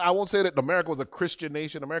 now it's not, I won't say that America was a Christian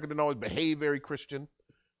nation. America didn't always behave very Christian.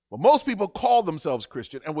 But most people called themselves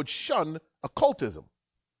Christian and would shun occultism.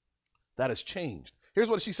 That has changed. Here's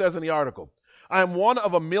what she says in the article. I am one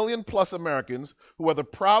of 1 million+ Americans who, whether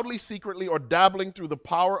proudly, secretly, or dabbling through the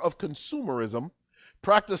power of consumerism,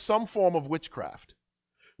 practice some form of witchcraft.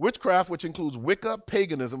 Witchcraft, which includes Wicca,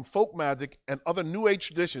 paganism, folk magic, and other New Age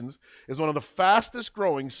traditions, is one of the fastest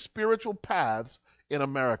growing spiritual paths in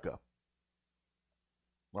America.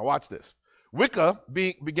 Now watch this. Wicca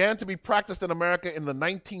began to be practiced in America in the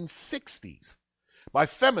 1960s by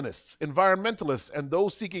feminists, environmentalists, and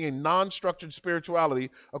those seeking a non-structured spirituality,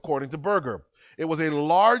 according to Berger. It was a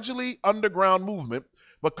largely underground movement,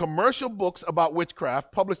 but commercial books about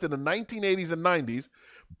witchcraft published in the 1980s and 90s,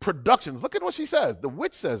 productions, look at what she says, the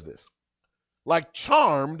witch says this, like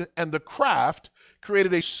Charmed and The Craft,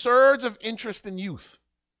 created a surge of interest in youth.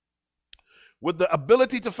 With the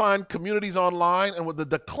ability to find communities online and with the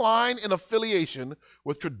decline in affiliation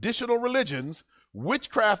with traditional religions,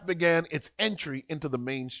 witchcraft began its entry into the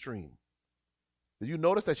mainstream. Did you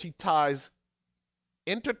notice that she ties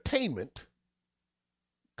entertainment,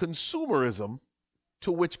 consumerism,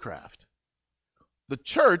 to witchcraft? The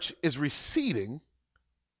church is receding,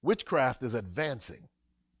 witchcraft is advancing.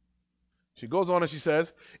 She goes on and she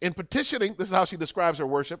says, in petitioning, this is how she describes her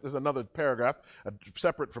worship. There's another paragraph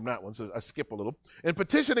separate from that one, so I skip a little. In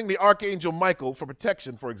petitioning the Archangel Michael for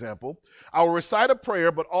protection, for example, I will recite a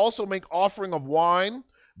prayer, but also make offering of wine,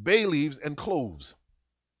 bay leaves, and cloves.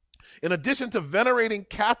 In addition to venerating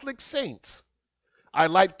Catholic saints, I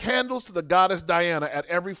light candles to the goddess Diana at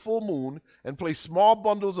every full moon and place small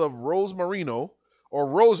bundles of rosmarino or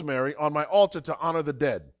rosemary on my altar to honor the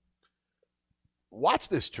dead. Watch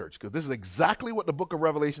this, church, because this is exactly what the book of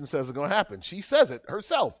Revelation says is going to happen. She says it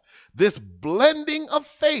herself. This blending of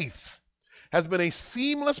faiths has been a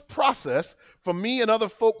seamless process for me and other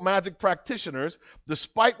folk magic practitioners,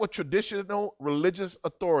 despite what traditional religious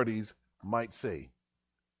authorities might say.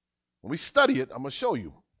 When we study it, I'm going to show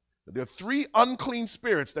you that there are 3 unclean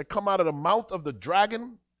spirits that come out of the mouth of the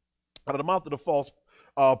dragon, out of the mouth of the false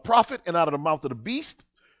prophet, and out of the mouth of the beast: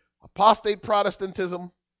 apostate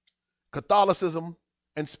Protestantism, Catholicism,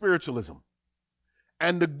 and spiritualism.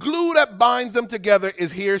 And the glue that binds them together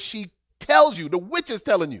is here. She tells you, the witch is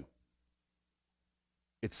telling you,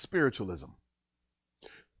 it's spiritualism.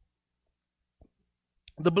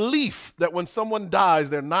 The belief that when someone dies,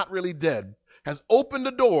 they're not really dead has opened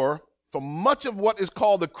the door for much of what is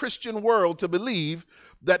called the Christian world to believe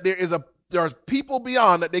that there's people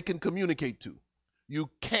beyond that they can communicate to. You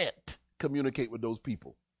can't communicate with those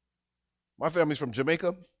people. My family's from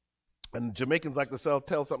Jamaica. And Jamaicans like to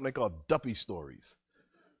tell something they call duppy stories.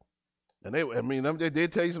 And they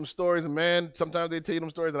tell you some stories, and man, sometimes they tell you them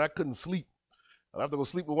stories that I couldn't sleep. I'd have to go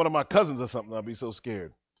sleep with one of my cousins or something. I'd be so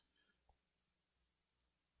scared.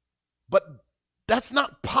 But that's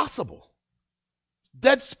not possible.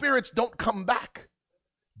 Dead spirits don't come back.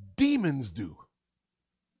 Demons do.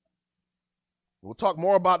 We'll talk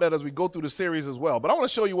more about that as we go through the series as well. But I want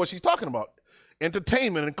to show you what she's talking about.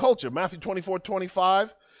 Entertainment and culture. Matthew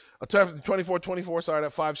 24:25. 24:24, sorry,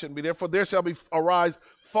 that 5 shouldn't be there. For there shall arise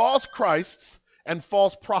false Christs and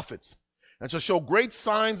false prophets, and shall show great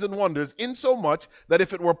signs and wonders, insomuch that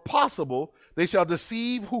if it were possible, they shall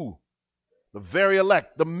deceive who? The very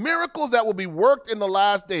elect. The miracles that will be worked in the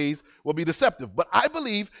last days will be deceptive. But I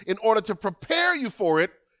believe in order to prepare you for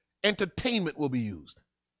it, entertainment will be used.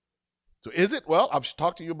 So is it? Well, I've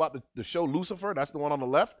talked to you about the show Lucifer. That's the one on the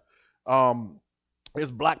left.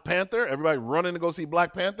 Here's Black Panther. Everybody running to go see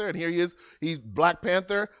Black Panther. And here he is. He's Black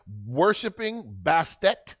Panther worshiping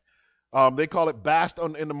Bastet. They call it Bast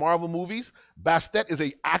in the Marvel movies. Bastet is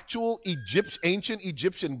an actual ancient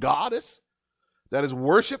Egyptian goddess that is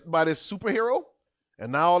worshipped by this superhero.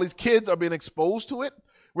 And now all these kids are being exposed to it.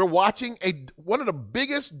 We're watching one of the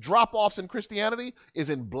biggest drop-offs in Christianity is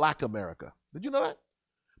in Black America. Did you know that?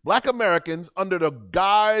 Black Americans, under the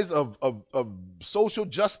guise of social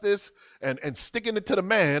justice and sticking it to the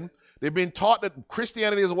man, they've been taught that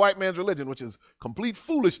Christianity is a white man's religion, which is complete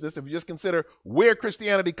foolishness if you just consider where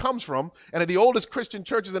Christianity comes from, and that the oldest Christian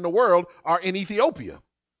churches in the world are in Ethiopia.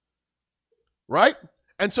 Right?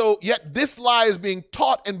 And so, yet this lie is being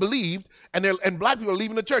taught and believed, and black people are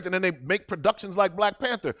leaving the church, and then they make productions like Black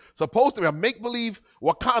Panther, supposed to be a make-believe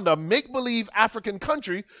Wakanda, make-believe African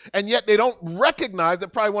country, and yet they don't recognize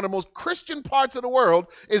that probably one of the most Christian parts of the world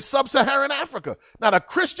is sub-Saharan Africa. Not a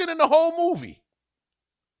Christian in the whole movie.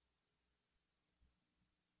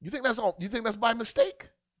 You think that's by mistake?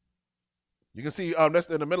 You can see that's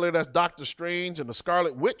in the middle of that's Doctor Strange and the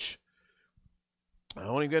Scarlet Witch. I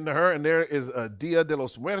only get into her, and there is Dia de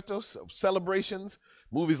los Muertos, celebrations,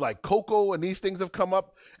 movies like Coco, and these things have come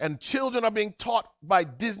up, and children are being taught by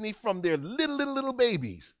Disney from their little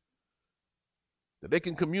babies that they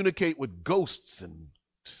can communicate with ghosts and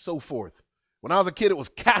so forth. When I was a kid, it was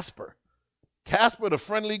Casper. Casper the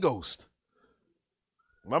Friendly Ghost.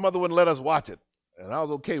 My mother wouldn't let us watch it, and I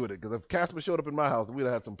was okay with it, because if Casper showed up in my house, we'd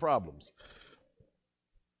have had some problems.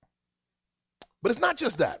 But it's not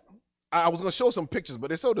just that. I was going to show some pictures, but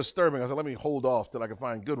they're so disturbing. I said, let me hold off till I can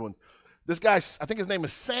find good ones. This guy, I think his name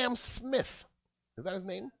is Sam Smith. Is that his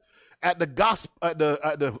name? At the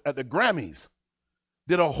Grammys,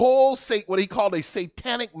 did a whole what he called a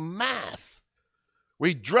satanic mass, where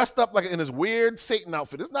he dressed up like in his weird Satan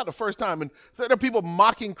outfit. It's not the first time, and so there are people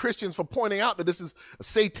mocking Christians for pointing out that this is a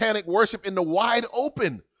satanic worship in the wide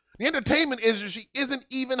open. The entertainment industry isn't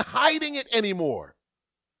even hiding it anymore.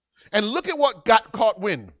 And look at what got caught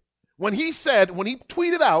wind. When he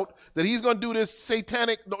tweeted out that he's going to do this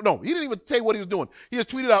satanic, no, he didn't even say what he was doing. He just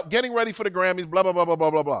tweeted out, getting ready for the Grammys, blah, blah, blah, blah, blah,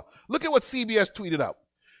 blah, blah. Look at what CBS tweeted out.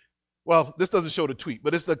 Well, this doesn't show the tweet,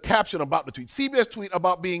 but it's the caption about the tweet. CBS tweet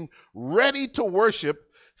about being ready to worship.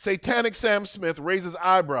 Satanic Sam Smith raises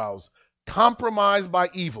eyebrows. Compromised by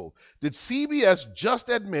evil. Did CBS just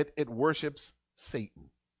admit it worships Satan?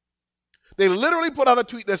 They literally put out a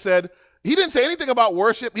tweet that said, he didn't say anything about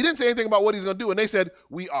worship. He didn't say anything about what he's going to do. And they said,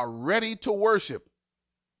 we are ready to worship.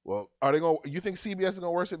 Well, you think CBS is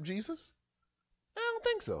going to worship Jesus? I don't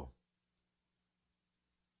think so.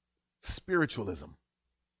 Spiritualism.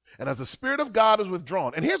 And as the Spirit of God is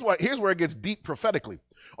withdrawn, and here's where it gets deep prophetically.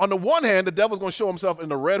 On the one hand, the devil's going to show himself in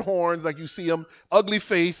the red horns like you see him, ugly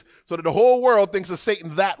face, so that the whole world thinks of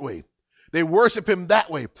Satan that way. They worship him that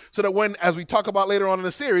way. So that when, as we talk about later on in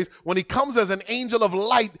the series, when he comes as an angel of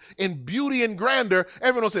light in beauty and grandeur,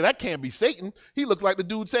 everyone will say, that can't be Satan. He looked like the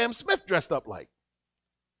dude Sam Smith dressed up like.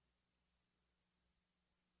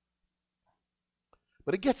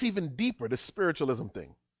 But it gets even deeper, the spiritualism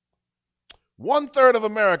thing. 1/3 of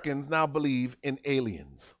Americans now believe in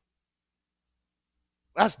aliens.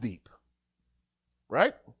 That's deep,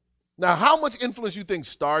 right? Now, how much influence you think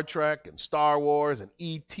Star Trek and Star Wars and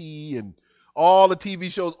E.T. and all the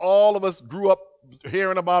TV shows all of us grew up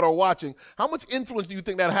hearing about or watching, how much influence do you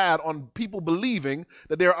think that had on people believing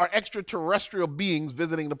that there are extraterrestrial beings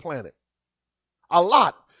visiting the planet? A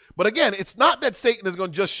lot. But again, it's not that Satan is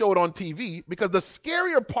going to just show it on TV, because the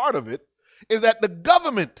scarier part of it is that the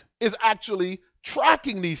government is actually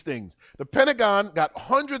tracking these things. The Pentagon got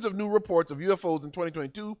hundreds of new reports of UFOs in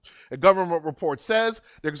 2022. A government report says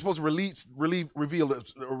they're supposed to release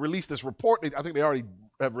this report. I think they already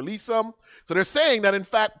have released some. So they're saying that, in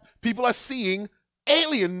fact, people are seeing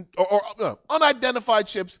alien or unidentified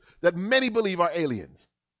ships that many believe are aliens.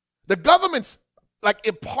 The government's like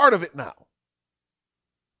a part of it now.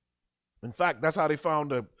 In fact, that's how they found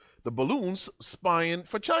the balloons spying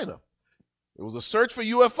for China. It was a search for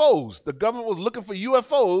UFOs. The government was looking for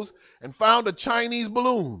UFOs and found a Chinese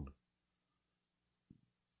balloon.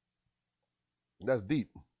 That's deep.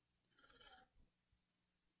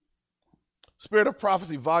 Spirit of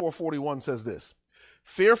Prophecy, Volume 441 says this: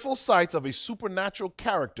 fearful sights of a supernatural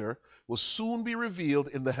character will soon be revealed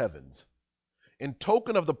in the heavens, in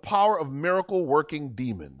token of the power of miracle-working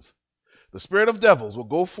demons. the spirit of devils will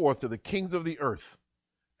go forth to the kings of the earth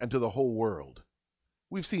and to the whole world.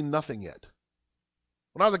 We've seen nothing yet.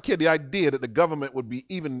 When I was a kid, the idea that the government would be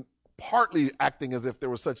even partly acting as if there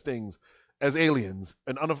were such things as aliens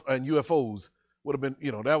and UFOs would have been,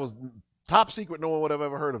 that was top secret. No one would have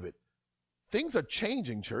ever heard of it. Things are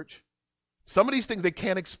changing, church. Some of these things they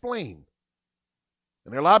can't explain.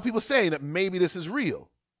 And there are a lot of people saying that maybe this is real.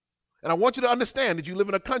 And I want you to understand that you live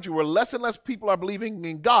in a country where less and less people are believing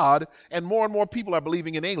in God and more people are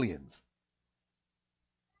believing in aliens.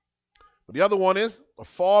 But the other one is a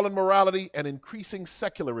fall in morality and increasing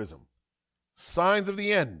secularism. Signs of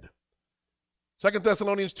the end. 2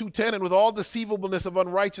 Thessalonians 2:10, and with all deceivableness of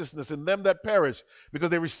unrighteousness in them that perish, because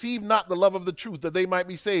they receive not the love of the truth, that they might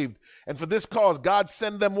be saved. And for this cause God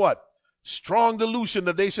send them what? Strong delusion,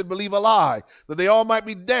 that they should believe a lie, that they all might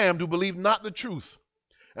be damned who believe not the truth,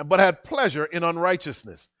 but had pleasure in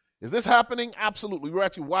unrighteousness. Is this happening? Absolutely. We're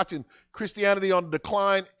actually watching Christianity on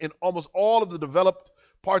decline in almost all of the developed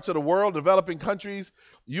parts of the world, developing countries.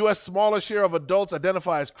 U.S. smaller share of adults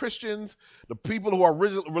identify as Christians. The people who are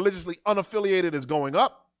religiously unaffiliated is going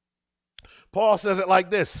up. Paul says it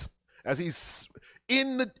like this, as he's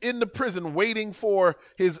in the prison waiting for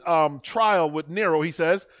his trial with Nero. He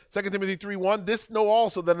says, 2 Timothy 3:1, this know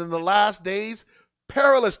also that in the last days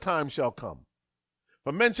perilous times shall come.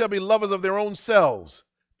 For men shall be lovers of their own selves,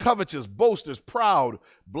 covetous, boasters, proud,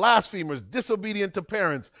 blasphemers, disobedient to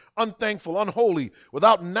parents, unthankful, unholy,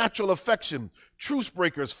 without natural affection, truce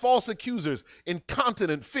breakers, false accusers,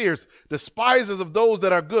 incontinent, fierce, despisers of those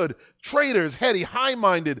that are good, traitors, heady,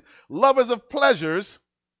 high-minded, lovers of pleasures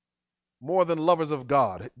more than lovers of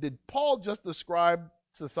God. Did Paul just describe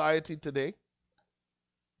society today?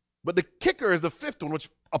 But the kicker is the fifth one, which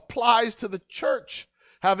applies to the church,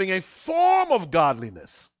 having a form of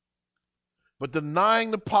godliness, but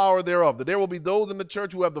denying the power thereof. That there will be those in the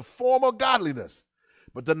church who have the form of godliness,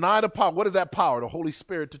 but deny the power. What is that power? The Holy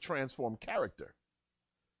Spirit to transform character.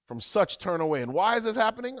 From such turn away. And why is this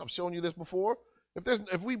happening? I've shown you this before.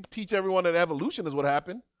 If we teach everyone that evolution is what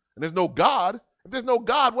happened, and there's no God, if there's no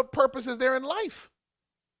God, what purpose is there in life?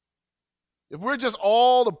 If we're just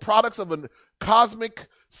all the products of a cosmic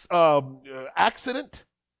accident,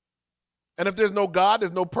 and if there's no God,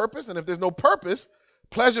 there's no purpose, and if there's no purpose,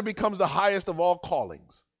 pleasure becomes the highest of all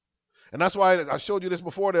callings. And that's why I showed you this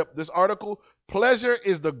before, this article. Pleasure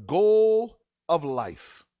is the goal of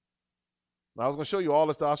life. Now, I was going to show you all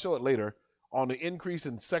this stuff. I'll show it later. On the increase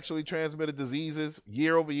in sexually transmitted diseases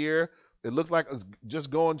year over year, it looks like it's just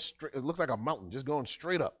going straight. It looks like a mountain just going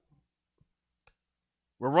straight up.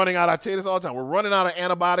 We're running out. I tell you this all the time. We're running out of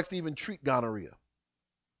antibiotics to even treat gonorrhea.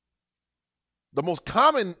 The most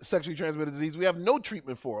common sexually transmitted disease we have no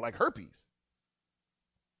treatment for, like herpes.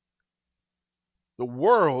 The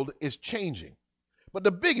world is changing. But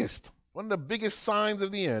one of the biggest signs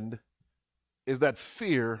of the end is that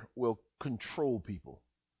fear will control people.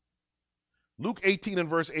 Luke 18 and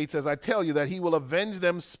verse 8 says, I tell you that he will avenge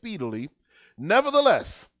them speedily.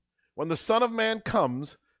 Nevertheless, when the Son of Man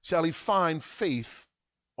comes, shall he find faith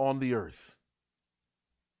on the earth.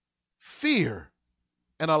 Fear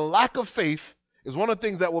and a lack of faith is one of the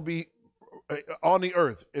things that will be on the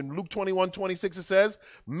earth. In Luke 21:26, it says,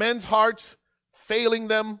 men's hearts failing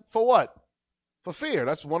them for what? For fear.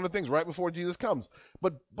 That's one of the things right before Jesus comes.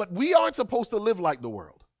 But we aren't supposed to live like the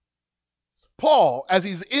world. Paul, as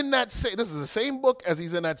he's in this is the same book, as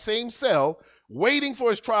he's in that same cell, waiting for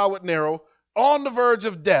his trial with Nero, on the verge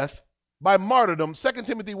of death by martyrdom, 2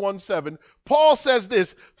 Timothy 1:7, Paul says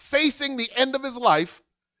this, facing the end of his life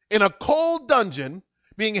in a cold dungeon,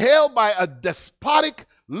 being held by a despotic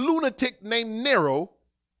lunatic named Nero.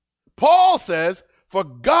 Paul says, for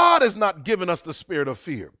God has not given us the spirit of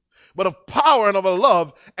fear, but of power and of a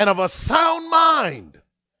love and of a sound mind.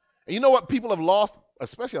 And you know what people have lost,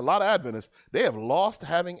 especially a lot of Adventists? They have lost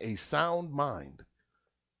having a sound mind.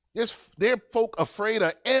 They're folk afraid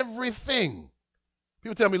of everything.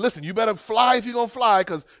 People tell me, listen, you better fly if you're going to fly,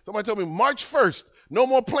 because somebody told me March 1st, no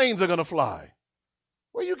more planes are going to fly.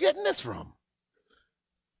 Where are you getting this from?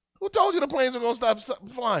 Who told you the planes are going to stop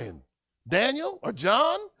flying? Daniel or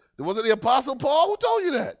John? Was it the Apostle Paul? Who told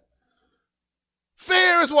you that?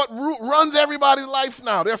 Fear is what runs everybody's life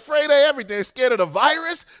now. They're afraid of everything. They're scared of the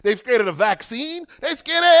virus. They're scared of the vaccine. They're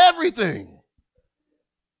scared of everything.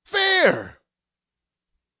 Fear.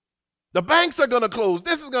 The banks are going to close.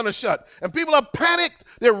 This is going to shut. And people are panicked.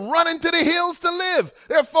 They're running to the hills to live.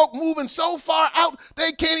 There are folk moving so far out,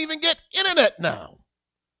 they can't even get internet now.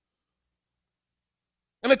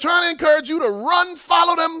 And they're trying to encourage you to run,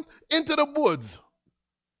 follow them into the woods.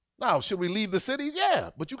 Now, should we leave the cities?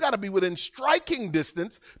 Yeah, but you got to be within striking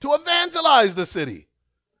distance to evangelize the city.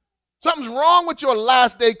 Something's wrong with your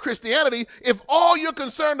last day Christianity if all you're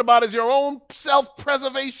concerned about is your own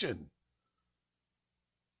self-preservation.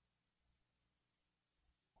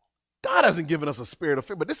 God hasn't given us a spirit of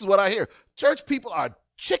fear, but this is what I hear. Church people are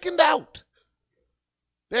chickened out.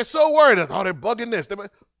 They're so worried. Oh, they're bugging this.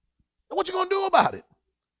 What you going to do about it?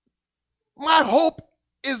 My hope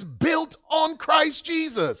is built on Christ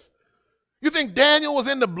Jesus. You think Daniel was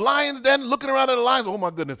in the lion's den looking around at the lions? Oh, my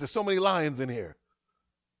goodness, there's so many lions in here.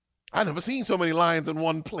 I've never seen so many lions in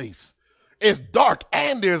one place. It's dark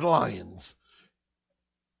and there's lions.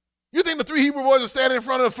 You think the three Hebrew boys are standing in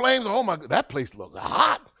front of the flames? Oh, my God, that place looks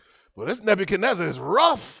hot. But this Nebuchadnezzar is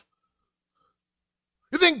rough.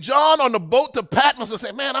 You think John on the boat to Patmos will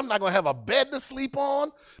say, man, I'm not going to have a bed to sleep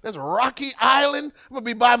on. There's a rocky island. I'm going to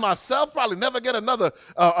be by myself, probably never get another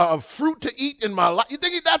fruit to eat in my life. You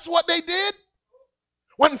think that's what they did?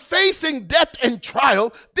 When facing death and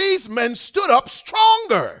trial, these men stood up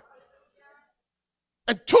stronger.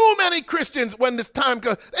 And too many Christians, when this time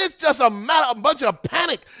comes, it's just a bunch of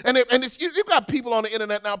panic. And you've got people on the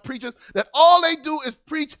internet now, preachers, that all they do is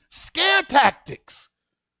preach scare tactics.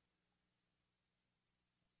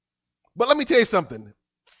 But let me tell you something.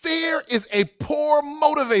 Fear is a poor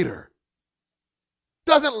motivator.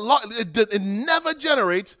 It never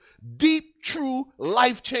generates deep, true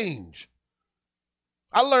life change.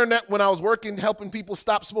 I learned that when I was working, helping people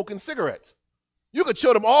stop smoking cigarettes. You could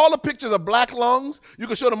show them all the pictures of black lungs. You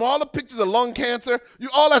could show them all the pictures of lung cancer.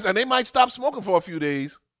 All that, and they might stop smoking for a few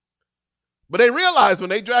days. But they realize when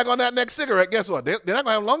they drag on that next cigarette, guess what? They're not going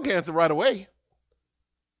to have lung cancer right away.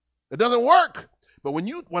 It doesn't work. But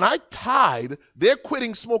when I tied their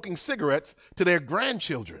quitting smoking cigarettes to their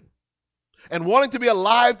grandchildren and wanting to be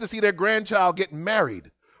alive to see their grandchild get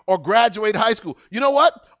married or graduate high school, you know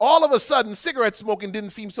what? All of a sudden, cigarette smoking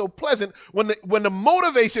didn't seem so pleasant when the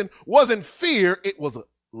motivation wasn't fear, it was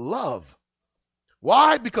love.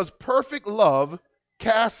 Why? Because perfect love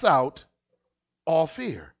casts out all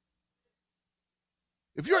fear.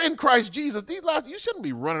 If you're in Christ Jesus, you shouldn't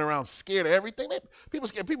be running around scared of everything. People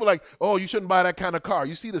scared. People are like, oh, you shouldn't buy that kind of car.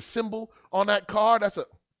 You see the symbol on that car?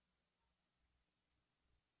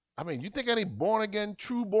 You think any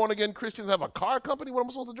true born-again Christians have a car company? What am I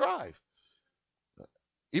supposed to drive?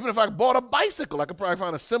 Even if I bought a bicycle, I could probably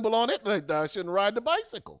find a symbol on it that I shouldn't ride the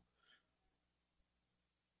bicycle.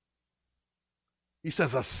 He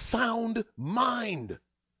says a sound mind.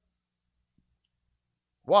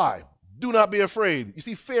 Why? Do not be afraid. You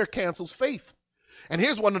see, fear cancels faith. And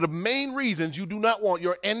here's one of the main reasons you do not want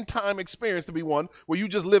your end-time experience to be one where you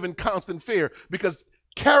just live in constant fear, because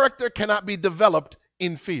character cannot be developed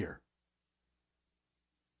in fear.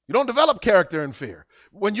 You don't develop character in fear.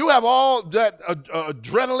 When you have all that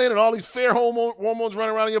adrenaline and all these fear hormones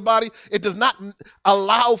running around in your body, it does not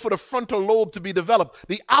allow for the frontal lobe to be developed.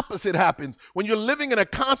 The opposite happens. When you're living in a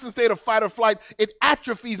constant state of fight or flight, it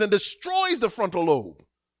atrophies and destroys the frontal lobe.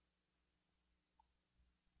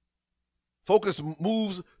 Focus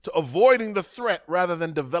moves to avoiding the threat rather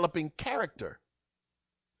than developing character.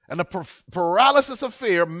 And the paralysis of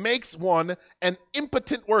fear makes one an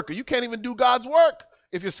impotent worker. You can't even do God's work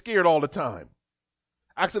if you're scared all the time.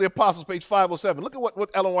 Acts of the Apostles, page 507. Look at what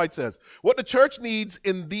Ellen White says. What the church needs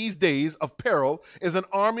in these days of peril is an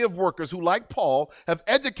army of workers who, like Paul, have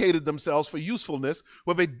educated themselves for usefulness,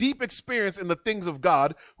 who have a deep experience in the things of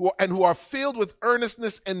God, who are filled with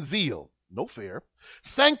earnestness and zeal. No fear.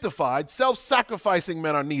 Sanctified, self-sacrificing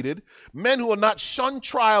men are needed. Men who will not shun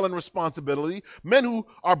trial and responsibility. Men who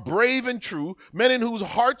are brave and true. Men in whose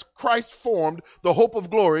hearts Christ formed the hope of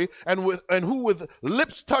glory, and who with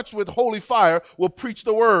lips touched with holy fire will preach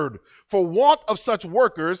the word. For want of such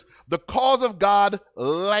workers, the cause of God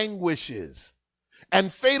languishes.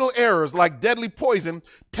 And fatal errors like deadly poison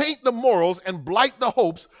taint the morals and blight the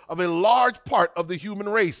hopes of a large part of the human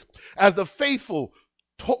race. As the faithful,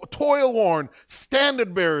 toil-worn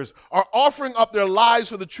standard bearers are offering up their lives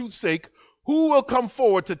for the truth's sake, who will come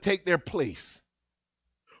forward to take their place?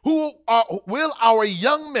 Will our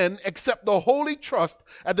young men accept the holy trust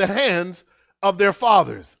at the hands of their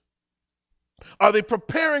fathers? Are they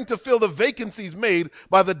preparing to fill the vacancies made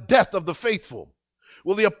by the death of the faithful?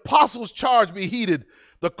 Will the apostles' charge be heeded,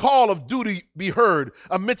 the call of duty be heard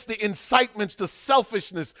amidst the incitements to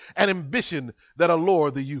selfishness and ambition that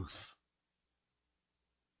allure the youth?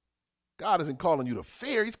 God isn't calling you to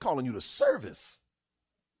fear. He's calling you to service.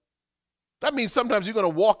 That means sometimes you're going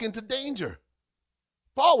to walk into danger.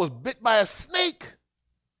 Paul was bit by a snake.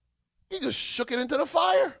 He just shook it into the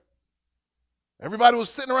fire. Everybody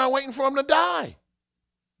was sitting around waiting for him to die.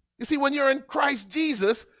 You see, when you're in Christ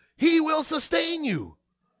Jesus, he will sustain you.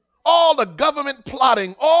 All the government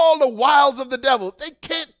plotting, all the wiles of the devil, they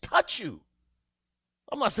can't touch you.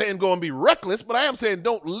 I'm not saying go and be reckless, but I am saying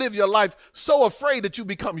don't live your life so afraid that you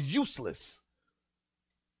become useless.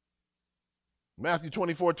 Matthew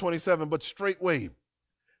 24:27, but straightway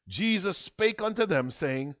Jesus spake unto them,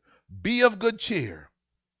 saying, be of good cheer.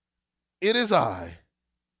 It is I.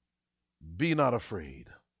 Be not afraid.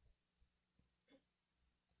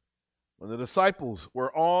 When the disciples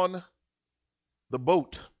were on the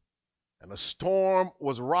boat and a storm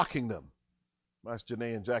was rocking them, ask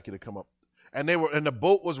Janae and Jackie to come up. And the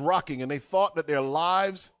boat was rocking, and they thought that their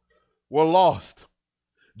lives were lost.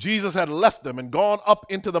 Jesus had left them and gone up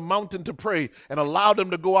into the mountain to pray and allowed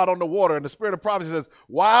them to go out on the water. And the spirit of prophecy says,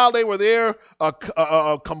 while they were there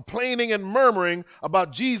complaining and murmuring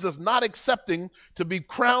about Jesus not accepting to be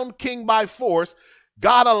crowned king by force,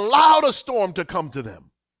 God allowed a storm to come to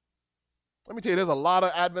them. Let me tell you, there's a lot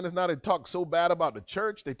of Adventists now, they talk so bad about the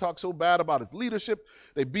church. They talk so bad about its leadership.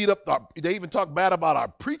 They even talk bad about our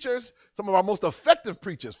preachers, some of our most effective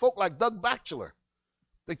preachers, folk like Doug Batchelor.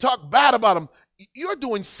 They talk bad about them. You're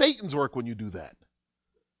doing Satan's work when you do that.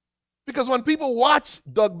 Because when people watch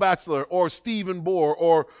Doug Batchelor or Stephen Bohr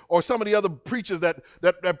or some of the other preachers that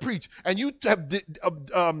preach, and you have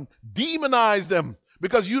demonized them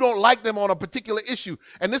because you don't like them on a particular issue,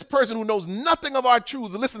 and this person who knows nothing of our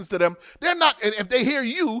truth listens to them, they're not, and if they hear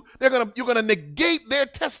you, you're gonna negate their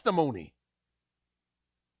testimony.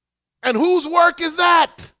 And whose work is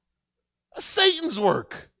that? That's Satan's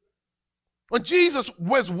work. When Jesus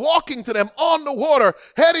was walking to them on the water,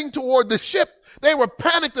 heading toward the ship, they were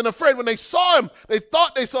panicked and afraid. When they saw him, they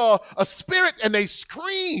thought they saw a spirit and they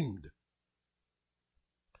screamed.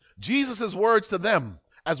 Jesus' words to them,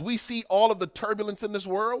 as we see all of the turbulence in this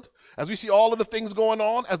world, as we see all of the things going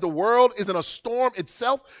on, as the world is in a storm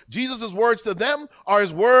itself, Jesus' words to them are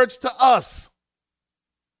his words to us.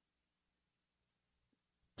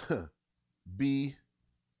 Be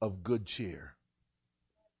of good cheer.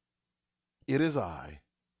 It is I.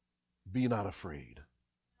 Be not afraid.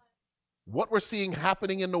 What we're seeing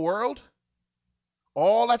happening in the world,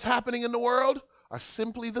 all that's happening in the world, are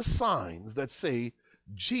simply the signs that say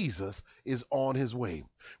Jesus is on his way.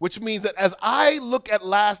 Which means that as I look at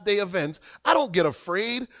last day events, I don't get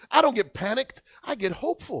afraid. I don't get panicked. I get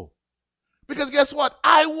hopeful. Because guess what?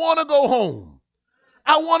 I want to go home.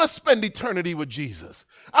 I want to spend eternity with Jesus.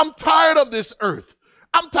 I'm tired of this earth.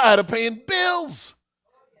 I'm tired of paying bills.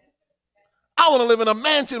 I want to live in a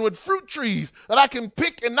mansion with fruit trees that I can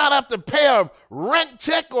pick and not have to pay a rent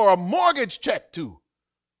check or a mortgage check to.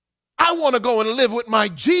 I want to go and live with my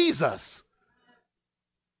Jesus.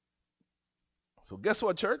 So guess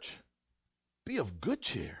what, church? Be of good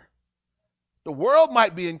cheer. The world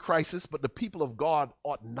might be in crisis, but the people of God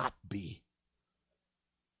ought not be.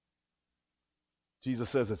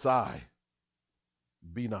 Jesus says, it's I.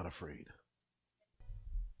 Be not afraid.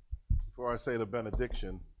 Before I say the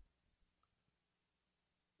benediction,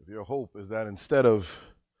 if your hope is that instead of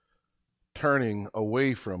turning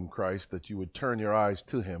away from Christ, that you would turn your eyes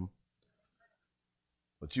to him,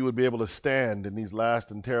 that you would be able to stand in these last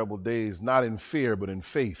and terrible days, not in fear, but in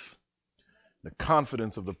faith, the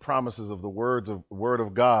confidence of the promises of the word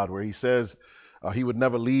of God, where he says he would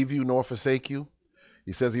never leave you nor forsake you.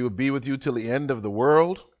 He says he would be with you till the end of the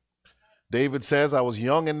world. David says, I was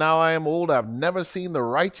young and now I am old. I've never seen the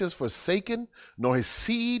righteous forsaken, nor his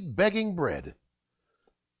seed begging bread.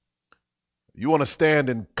 You want to stand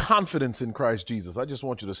in confidence in Christ Jesus. I just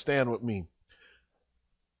want you to stand with me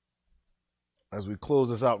as we close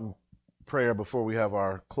this out in prayer before we have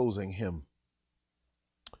our closing hymn.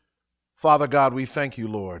 Father God, we thank you,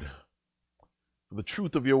 Lord, for the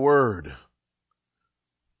truth of your word.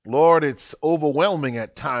 Lord, it's overwhelming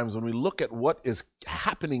at times when we look at what is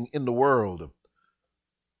happening in the world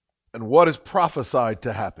and what is prophesied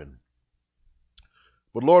to happen.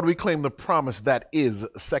 But Lord, we claim the promise that is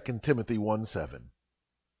 2 Timothy 1:7,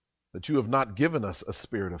 that you have not given us a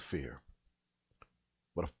spirit of fear,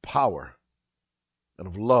 but of power and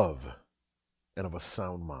of love and of a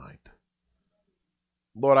sound mind.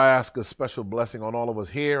 Lord, I ask a special blessing on all of us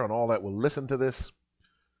here, on all that will listen to this,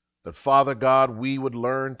 that Father God, we would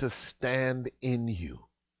learn to stand in you,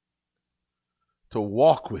 to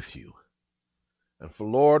walk with you, and for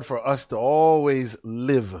Lord, for us to always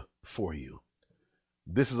live for you.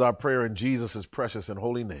 This is our prayer in Jesus' precious and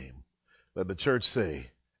holy name. Let the church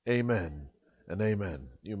say, amen and amen.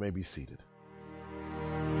 You may be seated.